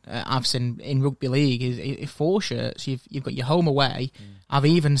releasing. I've seen in rugby league is 4 shirts. You've got your home away. I've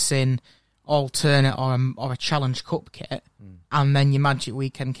even seen alternate or a challenge cup kit, and then your Magic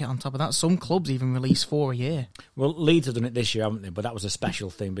Weekend kit on top of that. Some clubs even release 4 a year. Well, Leeds have done it this year, haven't they? But that was a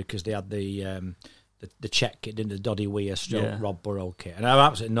special thing because they had the check kit, didn't the Doddy Weir Rob Burrow kit, and I'm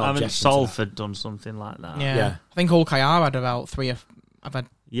absolutely not. I mean, objecting to Salford done something like that. Yeah. I think Hull KR had about 3 of. I've had.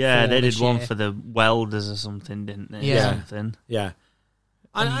 Yeah, 4 they did this one year. for the welders or something, didn't they? Yeah. Something. Yeah.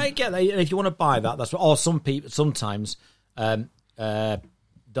 And I get that. If you want to buy that, that's what. Or some people sometimes they'll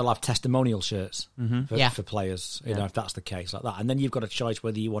have testimonial shirts for players. You know, if that's the case, like that, and then you've got a choice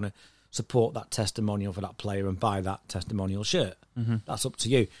whether you want to support that testimonial for that player and buy that testimonial shirt. Mm-hmm. That's up to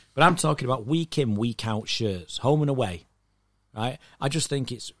you. But I'm talking about week in, week out shirts, home and away. Right? I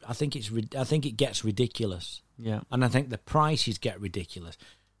think it gets ridiculous. Yeah. And I think the prices get ridiculous,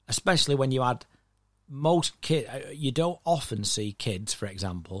 especially when you add most kids. You don't often see kids, for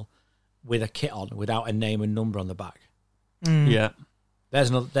example, with a kit on without a name and number on the back. Yeah. There's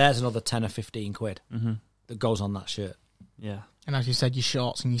another 10 or 15 quid that goes on that shirt. Yeah. And as you said, your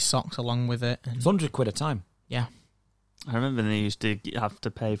shorts and your socks along with it. And It's 100 quid a time. yeah. I remember they used to have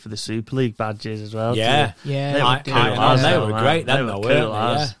to pay for the Super League badges as well. Yeah. Yeah. They were cool. They were great then, though, weren't they?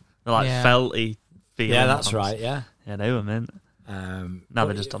 Yeah. They're like Yeah. felty feeling. Yeah, that's ones. right. Yeah. Yeah, they were mint. Now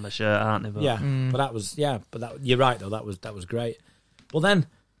they're just on the shirt, aren't they? But, You're right though. That was great. Well, then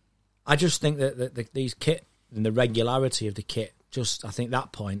I just think that these kit and the regularity of the kit, I think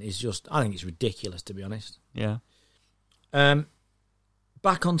that point is I think it's ridiculous, to be honest. Yeah.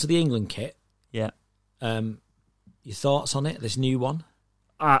 Back onto the England kit. Yeah. Your thoughts on it? This new one?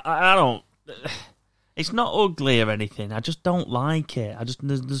 I don't. It's not ugly or anything. I just don't like it.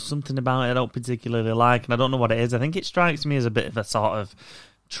 There's something about it I don't particularly like, and I don't know what it is. I think it strikes me as a bit of a sort of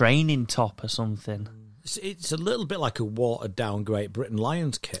training top or something. It's a little bit like a watered down Great Britain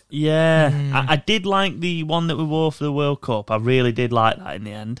Lions kit. Yeah, I did like the one that we wore for the World Cup. I really did like that in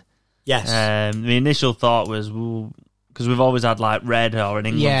the end. Yes. The initial thought was, because we've always had like red or an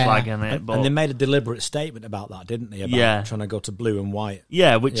England flag in it. But And they made a deliberate statement about that, didn't they? About trying to go to blue and white.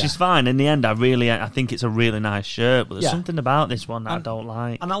 Yeah, which is fine. In the end, I think it's a really nice shirt, but there's something about this one that I don't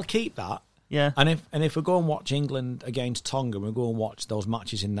like. And I'll keep that. Yeah. And if we go and watch England against Tonga, we go and watch those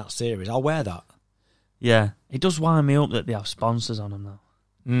matches in that series, I'll wear that. Yeah. It does wind me up that they have sponsors on them, though.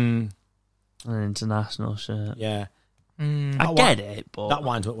 An international shirt. Yeah. I get it, but... That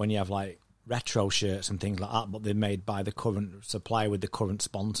winds up when you have, like, retro shirts and things like that, but they're made by the current supplier with the current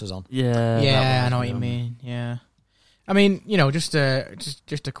sponsors on. Yeah, I know what you mean. Yeah, I mean, just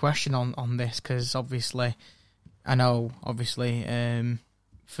a question on this, because obviously, I know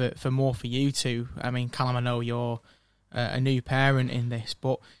for more for you two. I mean, Callum, I know you're a new parent in this,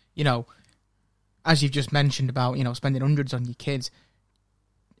 but as you've just mentioned about spending hundreds on your kids,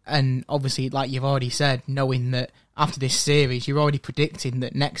 and obviously, like you've already said, knowing that after this series, you're already predicting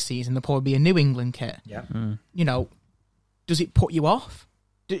that next season there'll probably be a New England kit. Yeah. Does it put you off?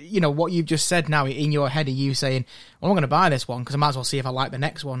 what you've just said now in your head, are you saying, well, I'm going to buy this one because I might as well see if I like the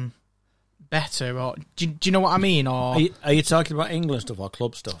next one better? Or do you know what I mean? Or are you talking about England stuff or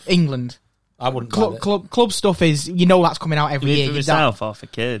club stuff? England. I wouldn't buy it. Club stuff is, that's coming out every year. For yourself or for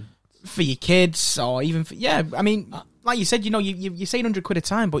kids? For your kids, or even for, I mean, like you said, you're saying £100 a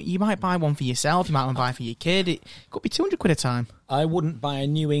time, but you might buy one for yourself, you might want to buy for your kid. It could be £200 a time. I wouldn't buy a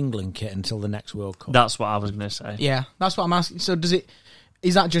New England kit until the next World Cup. That's what I was going to say. Yeah, that's what I'm asking. So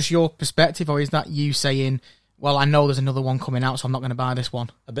is that just your perspective, or is that you saying, well, I know there's another one coming out, so I'm not going to buy this one?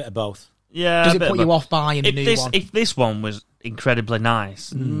 A bit of both. Yeah. Does it put you off buying the new one? If this one was incredibly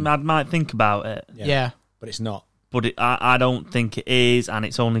nice, I might think about it. Yeah. But it's not. But I don't think it is, and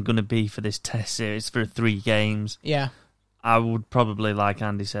it's only going to be for this test series for 3 games. Yeah. I would probably, like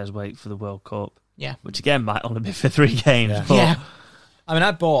Andy says, wait for the World Cup. Yeah. Which again might only be for 3 games. Yeah. But I mean,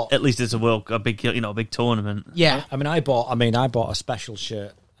 I bought. At least it's a big tournament. Yeah. I bought a special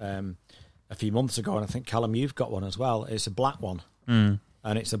shirt a few months ago, and I think Callum, you've got one as well. It's a black one, and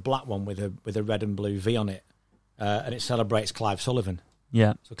it's a black one with a red and blue V on it, and it celebrates Clive Sullivan.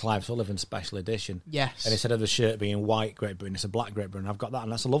 Yeah. So Clive Sullivan special edition. Yes. And instead of the shirt being white Great Britain, it's a black Great Britain. I've got that,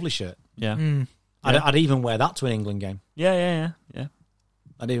 and that's a lovely shirt. Yeah. I'd even wear that to an England game. Yeah.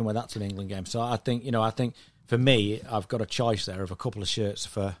 I'd even wear that to an England game. So I think for me, I've got a choice there of a couple of shirts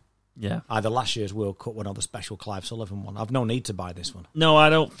for either last year's World Cup one or the special Clive Sullivan one. I've no need to buy this one. No, I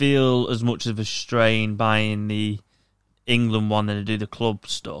don't feel as much of a strain buying the England one than to do the club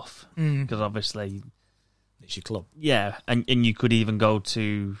stuff, because obviously it's your club. Yeah, and you could even go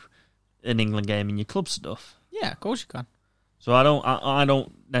to an England game in your club stuff. Yeah, of course you can. So I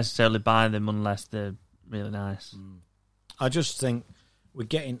don't necessarily buy them unless they're really nice. I just think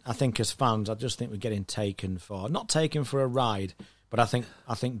I think as fans, we're getting not taken for a ride, but I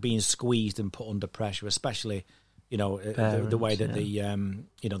think being squeezed and put under pressure, especially, Parents, the way that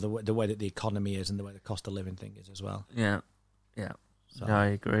the way that the economy is and the way the cost of living thing is as well. Yeah. So, I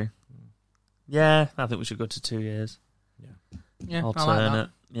agree. Yeah, I think we should go to 2 years. Yeah, alternate. I like that.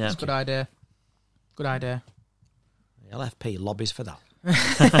 Yeah, that's a good idea. Good idea. LFP lobbies for that.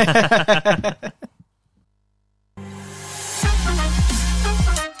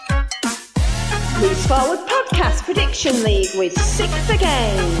 Loose Forward Podcast Prediction League with Six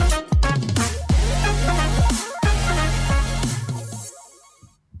Again.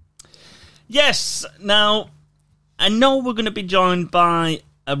 Yes, now, I know we're going to be joined by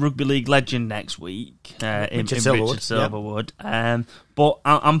a Rugby League legend next week, in Richard Silverwood. Yep. But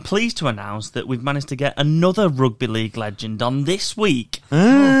I'm pleased to announce that we've managed to get another Rugby League legend on this week.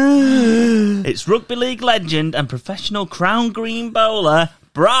 It's Rugby League legend and professional Crown Green bowler,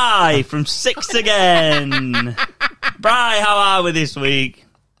 Bry from Six Again. Bry, how are we this week?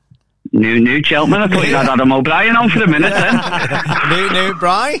 New gentleman. I thought you had Adam O'Brien on for a minute then. New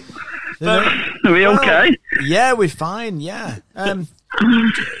Bry. Are we okay? Yeah, we're fine. Yeah.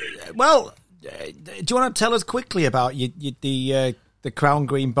 Well, do you want to tell us quickly about the Crown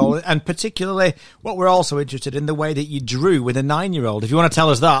Green Bowl, and particularly what we're also interested in, the way that you drew with a 9-year-old? If you want to tell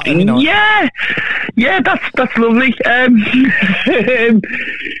us that, Yeah, that's lovely. There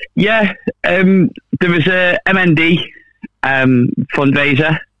was a MND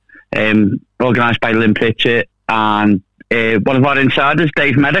fundraiser organised by Lynn Pritchett and one of our insiders,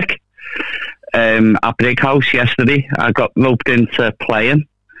 Dave Merrick, at Brig House yesterday. I got roped into playing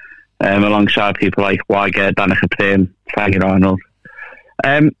alongside people like Weiger, Danica Prim, Faggot Arnold.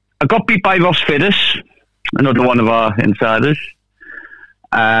 I got beat by Ross Fiddis, another one of our insiders.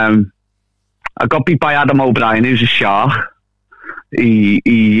 I got beat by Adam O'Brien, who's a shark.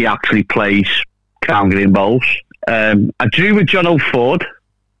 He actually plays Crown Green bowls. I drew with John O'Ford,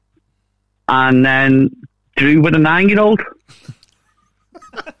 and then drew with a 9-year-old.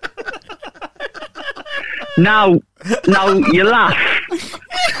 Now you laugh.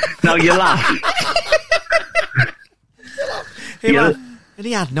 And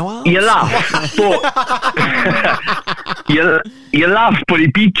he had no arms. You laugh, but you laugh, but he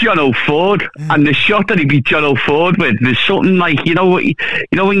beat John O'Ford, and the shot that he beat John O'Ford with, there's something like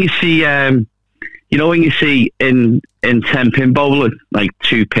when you see in 10-pin bowling, like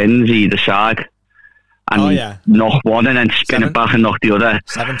 2 pins either side, and knock one and then spin it back and knock the other.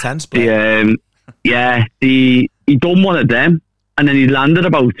 7-10 split. He done one of them, and then he landed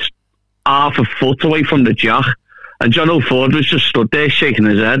about half a foot away from the jack. And John O'Ford was just stood there shaking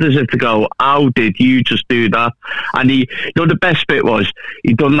his head as if to go, how did you just do that? And the best bit was,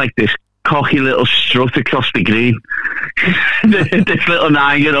 he done like this cocky little strut across the green. This little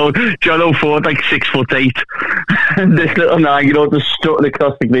 9-year-old, John O'Ford, like 6'8", and this little 9-year-old just strutting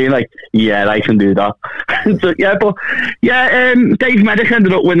across the green, like, yeah, I can do that. So, Dave Medic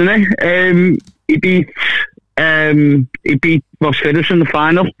ended up winning it. He beat Ross Fiddis in the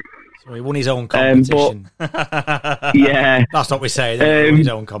final. So he won his own competition. Yeah, that's what we say. He won his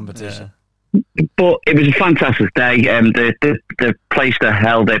own competition. But it was a fantastic day. The place that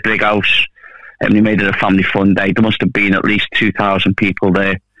held their big house, they made it a family fun day. There must have been at least 2,000 people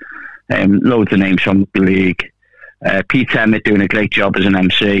there. Loads of names from the league. Pete Emmett doing a great job as an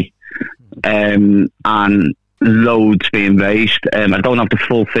MC, and loads being raised. I don't have the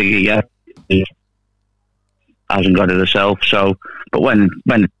full figure yet. He hasn't got it herself. So, but when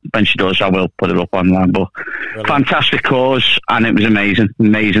she does, I will put it up online. But brilliant. Fantastic cause, and it was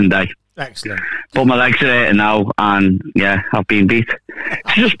amazing day. Excellent. But my legs are hurting now, and yeah, I've been beat.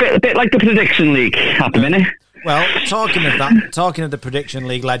 It's just a bit like the Prediction League at the minute. Well, talking of the Prediction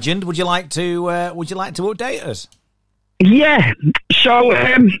League legend, would you like to update us? Yeah. So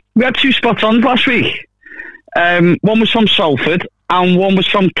we had 2 spots on last week. One was from Salford, and one was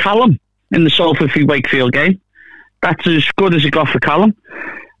from Callum in the Salford v Wakefield game. That's as good as it got for Callum.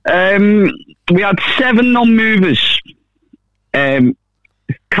 We had 7 non-movers.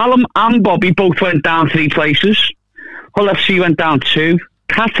 Callum and Bobby both went down 3 places. Hull FC went down 2.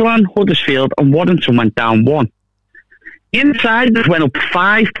 Catalan, Huddersfield and Waddington went down 1. Insiders went up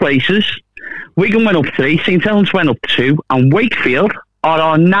 5 places. Wigan went up 3. St Helens went up 2. And Wakefield are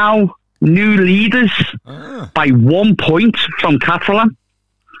our now new leaders by 1 point from Catalan.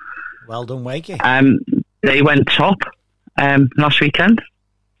 Well done, Wakey. They went top last weekend.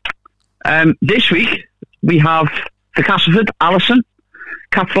 This week we have for Castleford, Allison,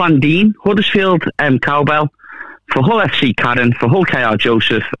 Catalan Dean, Huddersfield Cowbell, for Hull FC Karen, for Hull KR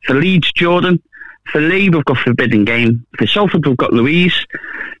Joseph, for Leeds Jordan, for Lee we've got Forbidden Game, for Salford we've got Louise,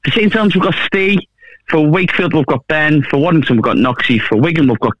 for St Helens we've got Steve, for Wakefield we've got Ben, for Waddington we've got Noxie, for Wigan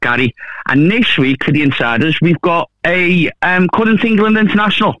we've got Gary, and this week for the insiders we've got a current England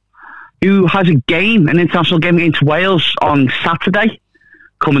international who has an international game against Wales on Saturday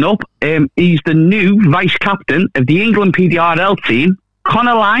coming up. He's the new vice captain of the England PDRL team,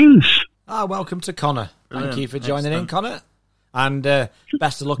 Connor Lyons. Welcome to Connor. Thank you for joining in, Connor. And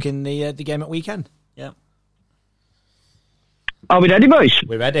best of luck in the game at weekend. Yeah. Are we ready, boys?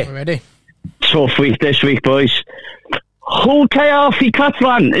 We're ready. We're ready. Tough week this week, boys. Hull KR v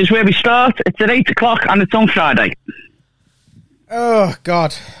Catalan is where we start. It's at 8 o'clock and it's on Friday. Oh,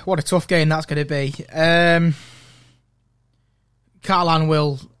 God. What a tough game that's going to be. Catalan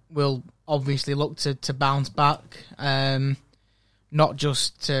will obviously look to bounce back. Not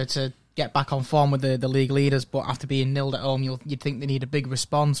just to get back on form with the league leaders, but after being nilled at home, you'd think they need a big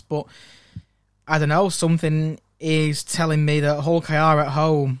response. But I don't know, something is telling me that Hull KR at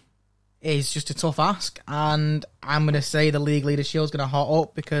home is just a tough ask, and I'm going to say the league leader shield's going to hot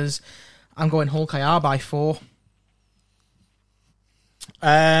up because I'm going Hull KR by 4.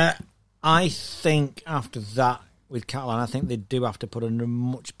 I think after that with Catalan, I think they do have to put in a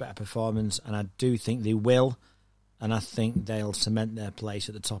much better performance, and I do think they will. And I think they'll cement their place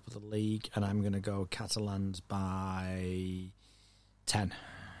at the top of the league. And I'm going to go Catalans by 10.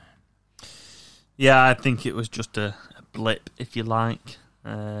 Yeah, I think it was just a blip, if you like.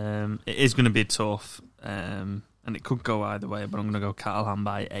 It is going to be tough. And it could go either way, but I'm going to go Catalan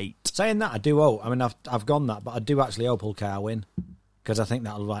by 8. Saying that, I do hope. I mean, I've gone that, but I do actually hope Hull KR win. Because I think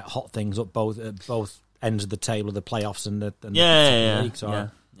that'll hot things up both ends of the table of the playoffs and the league. So yeah.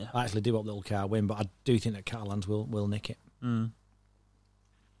 I actually do hope Hull KR win, but I do think that Catalans will nick it. And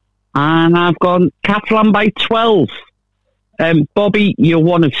I've gone Catalan by 12. Bobby, you're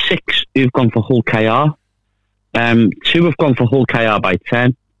one of 6 who've gone for Hull KR. 2 have gone for Hull KR by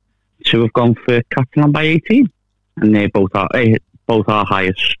 10. 2 have gone for Catalan by 18. And they both are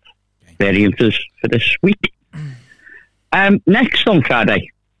highest variances for this week. Next on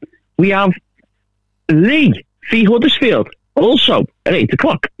Friday, we have Lee v Huddersfield, also at 8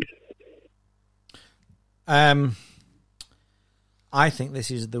 o'clock. I think this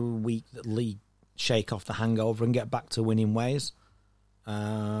is the week that Lee shake off the hangover and get back to winning ways.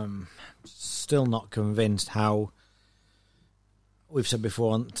 Still not convinced how, we've said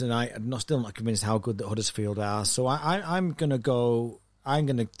before tonight, still not convinced how good that Huddersfield are. So I'm going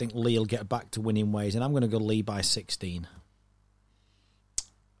to think Lee will get back to winning ways, and I'm going to go Lee by 16.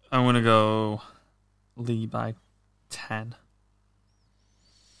 I'm going to go Lee by 10.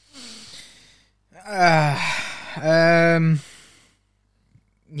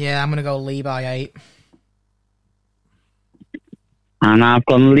 Yeah, I'm going to go Lee by 8. And I've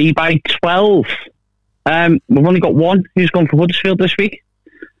gone Lee by 12. We've only got one who's gone for Huddersfield this week,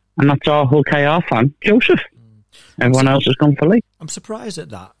 and that's our Hull KR fan, Joseph. Everyone else has gone for Lee. I'm surprised at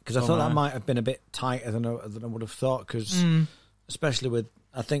that, because I thought that might have been a bit tighter than I would have thought, because especially with,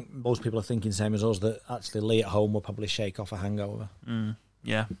 I think most people are thinking same as us, that actually Lee at home will probably shake off a hangover.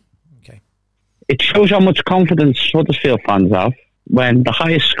 Yeah. Okay. It shows how much confidence Huddersfield fans have when the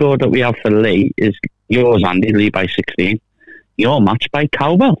highest score that we have for Lee is yours, Andy, Lee by 16. Your match by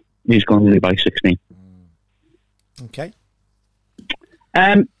Cowbell, who's gone Lee by 16. Okay.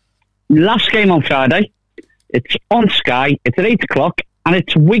 Last game on Friday. It's on Sky. It's at 8 o'clock, and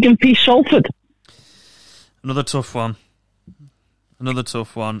it's Wigan v Salford. Another tough one.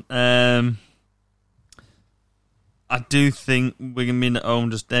 I do think Wigan being at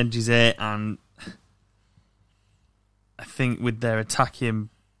home just edges it, and I think with their attacking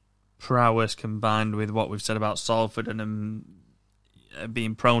prowess combined with what we've said about Salford and them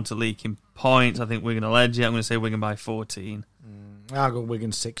being prone to leaking points, I think Wigan will edge it. I'm going to say Wigan by 14. I'll go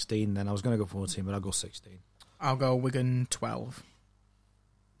Wigan 16 then. I was going to go 14, but I'll go 16. I'll go Wigan 12.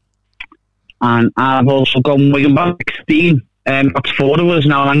 And I've also gone Wigan by 16. That's 4 of us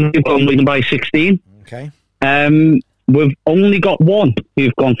now, and we've gone Wigan by 16. Okay. We've only got one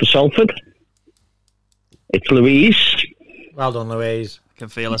who've gone for Salford. It's Louise. Well done, Louise. I can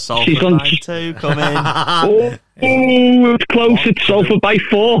feel a Salford by 2 coming. It's close. It's Salford by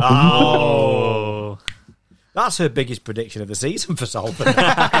 4. Oh. That's her biggest prediction of the season for Salford.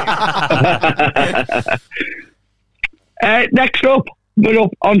 Next up, we're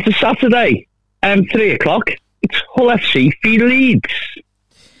up on to Saturday, 3 o'clock. It's Hull FC v Leeds.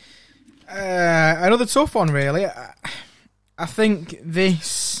 Another tough one, really. I think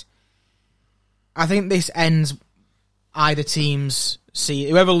this ends either team's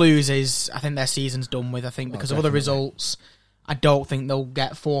whoever loses. I think their season's done with. I think because of other results, I don't think they'll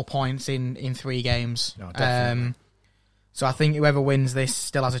get 4 points in 3 games. No, definitely. So I think whoever wins this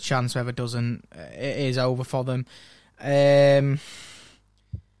still has a chance. Whoever doesn't, it is over for them.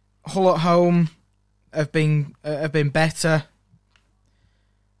 Hull at home have been better.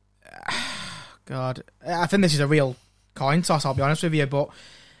 God, I think this is a real coin toss, I'll be honest with you, but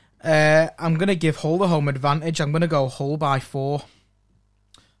I'm going to give Hull the home advantage. I'm going to go Hull by 4.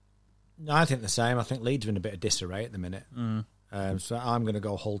 No, I think the same. I think Leeds are in a bit of disarray at the minute. So I'm going to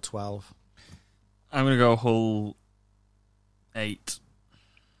go Hull 12. I'm going to go Hull 8.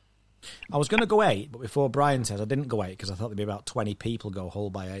 I was going to go 8, but before Brian says, I didn't go 8 because I thought there'd be about 20 people go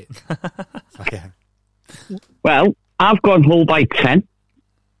Hull by 8. So, yeah. Well, I've gone Hull by 10,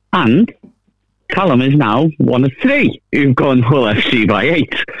 and Callum is now one of 3 who've gone Hull FC by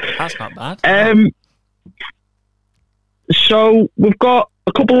 8. That's not bad. So we've got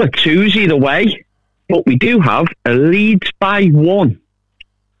a couple of 2s either way, but we do have a Leeds by 1,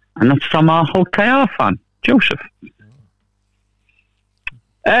 and that's from our Hull KR fan, Joseph.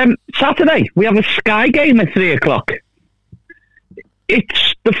 Saturday, we have a Sky game at 3 o'clock.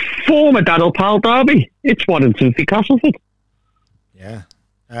 It's the former Daryl Powell derby. It's Warrington v Castleford. Yeah.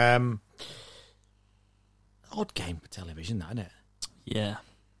 Odd game for television, that, isn't it? Yeah.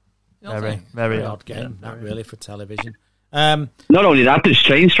 Very odd game, not really for television. Not only that, there's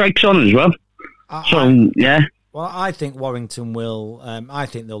train strikes on as well. Yeah. Well, I think Warrington will. I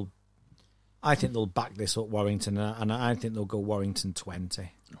think they'll back this up, Warrington, and I think they'll go Warrington 20.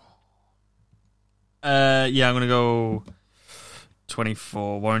 I'm going to go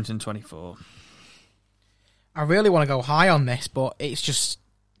 24. Warrington 24. I really want to go high on this, but it's just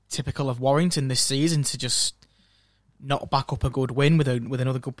typical of Warrington this season to just not back up a good win with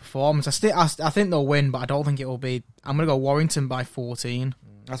another good performance. I think they'll win, but I don't think it will be. I'm going to go Warrington by 14.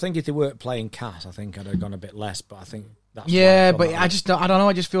 I think if they weren't playing Cass, I think I'd have gone a bit less, but I think that's but I don't know.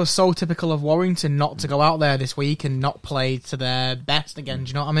 I just feel so typical of Warrington not to go out there this week and not play to their best again. Do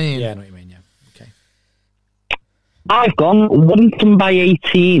you know what I mean? Yeah, I know what you mean. Yeah. Okay. I've gone Warrington by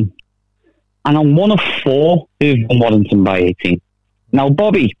 18, and I'm one of 4 who've gone Warrington by 18. Now,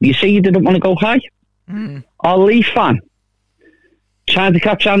 Bobby, you say you didn't want to go high? Our Leaf fan, trying to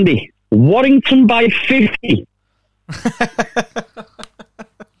catch Andy. Warrington by 50.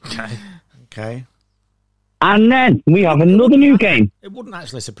 Okay. And then we have another new game. It wouldn't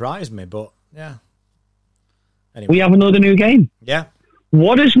actually surprise me, but yeah. Anyway. We have another new game. Yeah.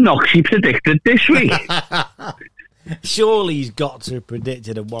 What has Noxie predicted this week? Surely he's got to have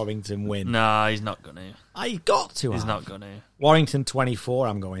predicted a Warrington win. No, he's not going to. He's got to. He's not going to. Warrington 24,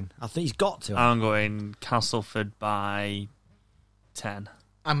 I'm going. I think he's got to. I'm going Castleford by 10.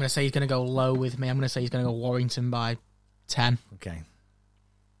 I'm going to say he's going to go low with me. I'm going to say he's going to go Warrington by 10. Okay.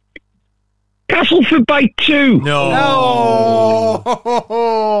 Castleford by 2. No.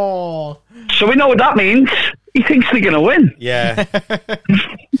 So we know what that means. He thinks they're going to win. Yeah.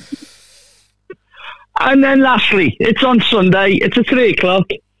 And then lastly, it's on Sunday. It's at 3 o'clock.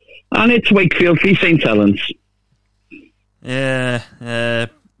 And it's Wakefield v St Helens. Yeah.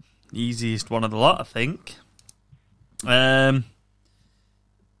 Easiest one of the lot, I think. I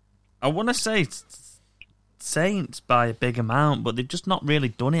want to say Saints by a big amount, but they've just not really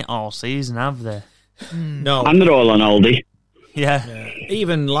done it all season, have they? No. And they're all on oldie. Yeah.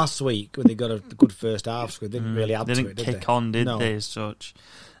 Even last week, when they got a good first half, they didn't really add They to didn't it, did kick they? on, did they, as such?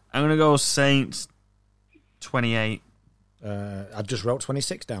 I'm going to go Saints 28. I just wrote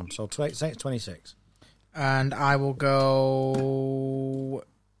 26 down, so Saints 26. And I will go...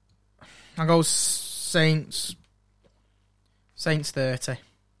 I'll go Saints 30.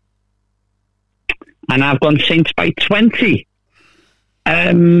 And I've gone Saints by 20.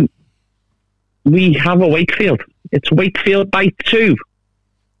 We have a Wakefield. It's Wakefield by 2.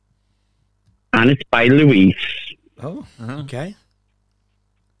 And it's by Louise. Oh, okay.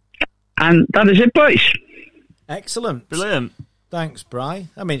 And that is it, boys. Excellent. Brilliant. Thanks, Bri.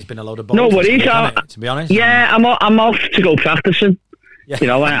 I mean, it's been a load of balls. No worries. To be honest. Yeah, I'm off to go practicing. Yeah. You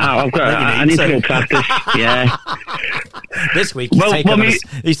know, I need to go practice. Yeah. This week,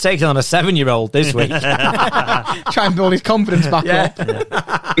 he's taking on a 7-year-old this week. Try and build his confidence back up.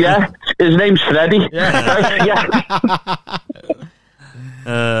 Yeah, his name's Freddie. Yeah.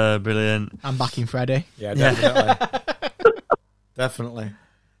 Brilliant. I'm backing Freddie. Yeah, definitely. Definitely.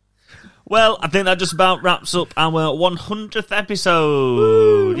 Well, I think that just about wraps up our 100th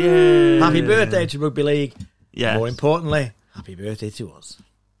episode. Yeah. Happy birthday to Rugby League. Yeah. More importantly, happy birthday to us.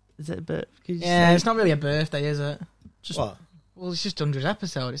 Is it a bit? Yeah, it's not really a birthday, is it? Just what? Well, it's just 100th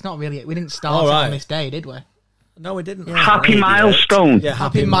episode. It's not really. We didn't start it on this day, did we? No, we didn't. Yeah. Happy milestone. Yeah,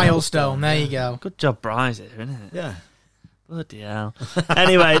 Happy milestone. There you go. Good job, Bryce, isn't it? Yeah. Bloody hell.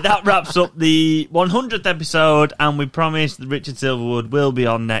 Anyway, that wraps up the 100th episode, and we promise that Richard Silverwood will be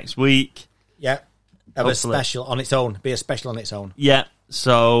on next week. Yeah. Have a Hopefully. special on its own. Be a special on its own. Yeah,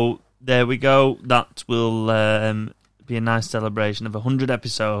 so there we go. That will be a nice celebration of 100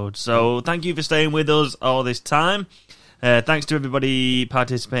 episodes. So thank you for staying with us all this time. Thanks to everybody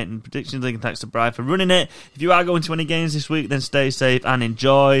participating in the Predictions League, and thanks to Bri for running it. If you are going to any games this week, then stay safe and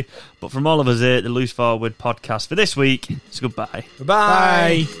enjoy. But from all of us here at the Loose Forward podcast for this week, it's goodbye.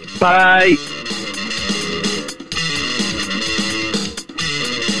 Bye. Bye.